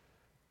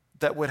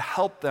that would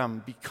help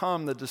them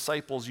become the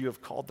disciples you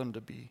have called them to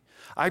be.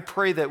 I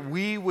pray that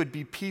we would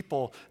be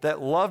people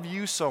that love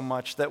you so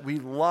much that we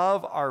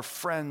love our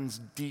friends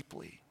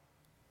deeply.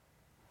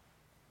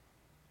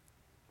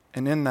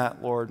 And in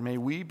that, Lord, may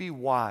we be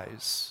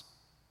wise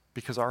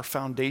because our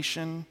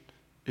foundation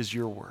is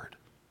your word.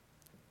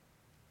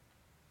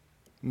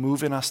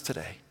 Move in us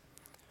today.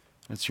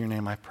 It's your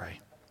name I pray.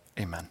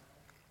 Amen.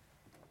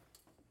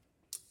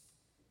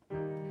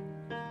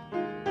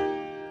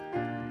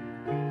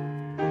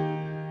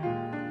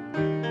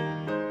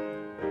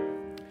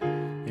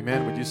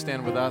 Amen. Would you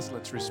stand with us?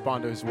 Let's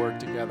respond to his word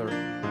together.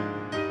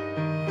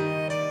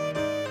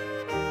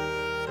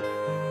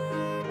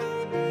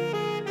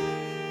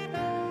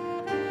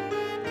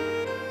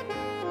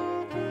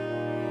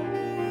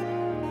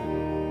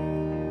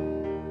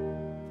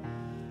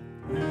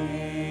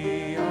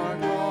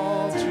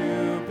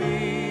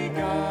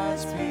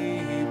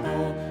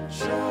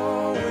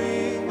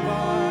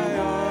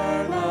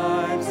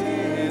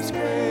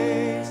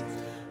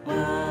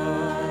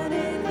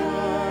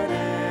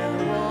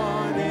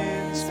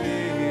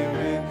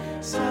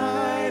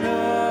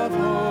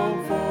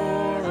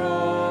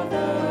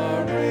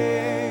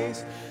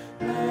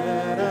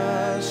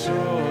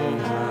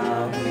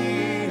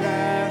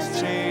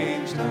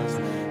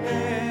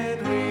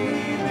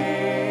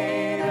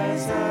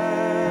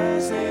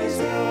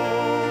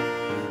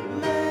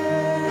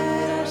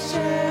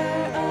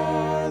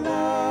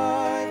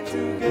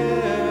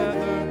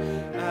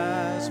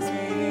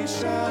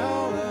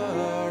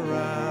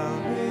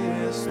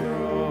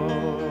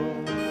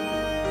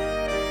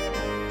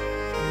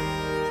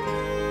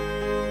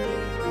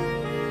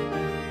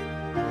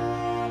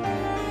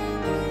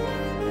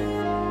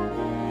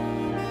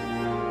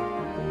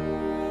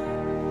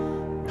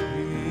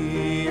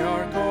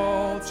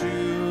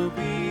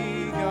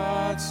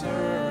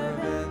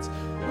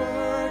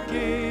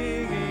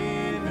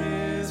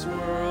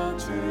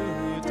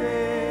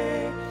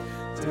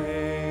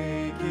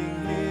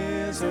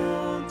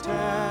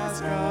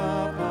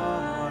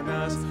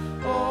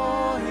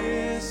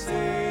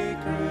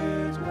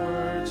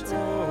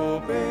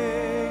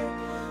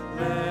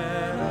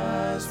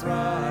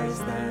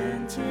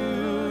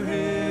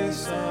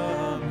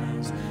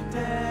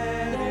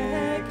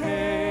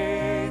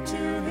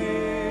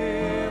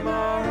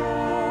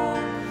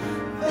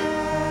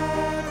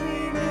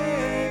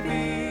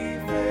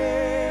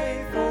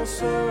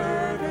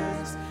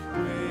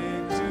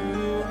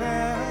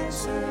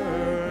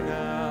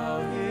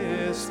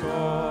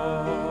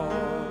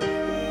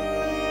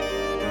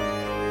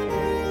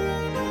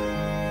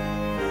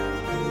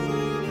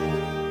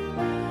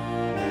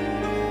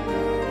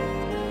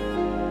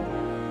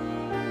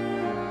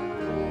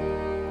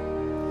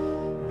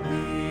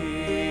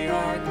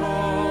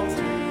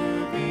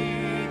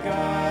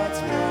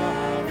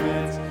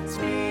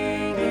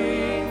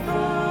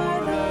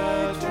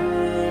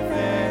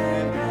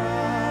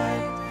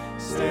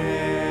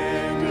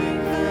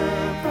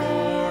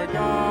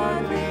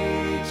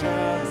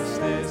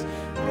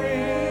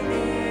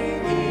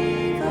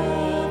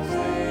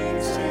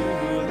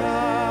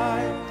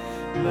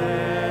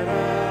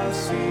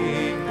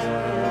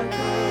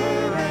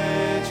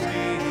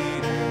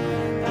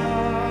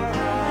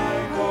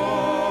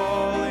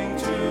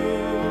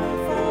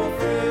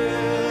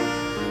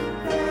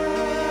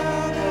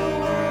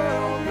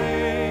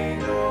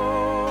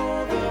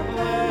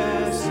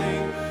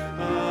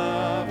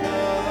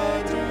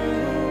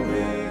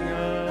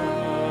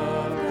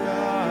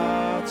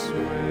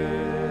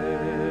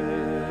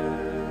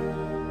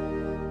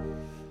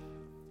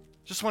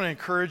 Just want to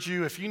encourage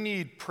you, if you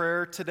need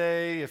prayer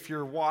today, if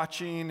you're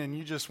watching and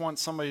you just want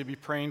somebody to be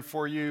praying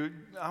for you,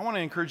 I want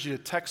to encourage you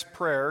to text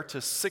prayer to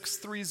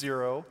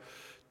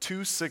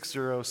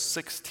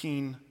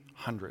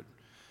 630-260-1600.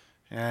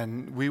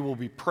 And we will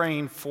be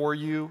praying for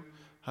you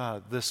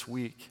this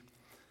week.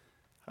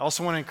 I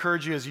also want to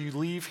encourage you as you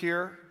leave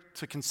here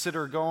to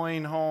consider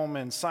going home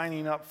and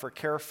signing up for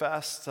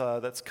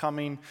CareFest that's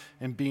coming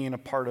and being a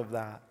part of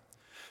that.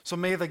 So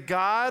may the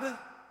God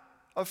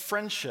of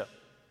friendship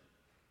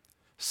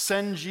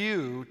send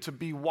you to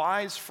be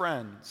wise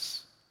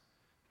friends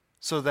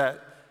so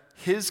that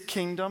his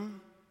kingdom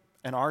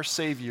and our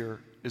Savior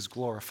is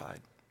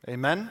glorified.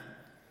 Amen?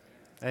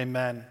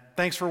 Amen.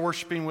 Thanks for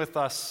worshiping with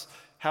us.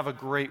 Have a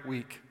great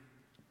week.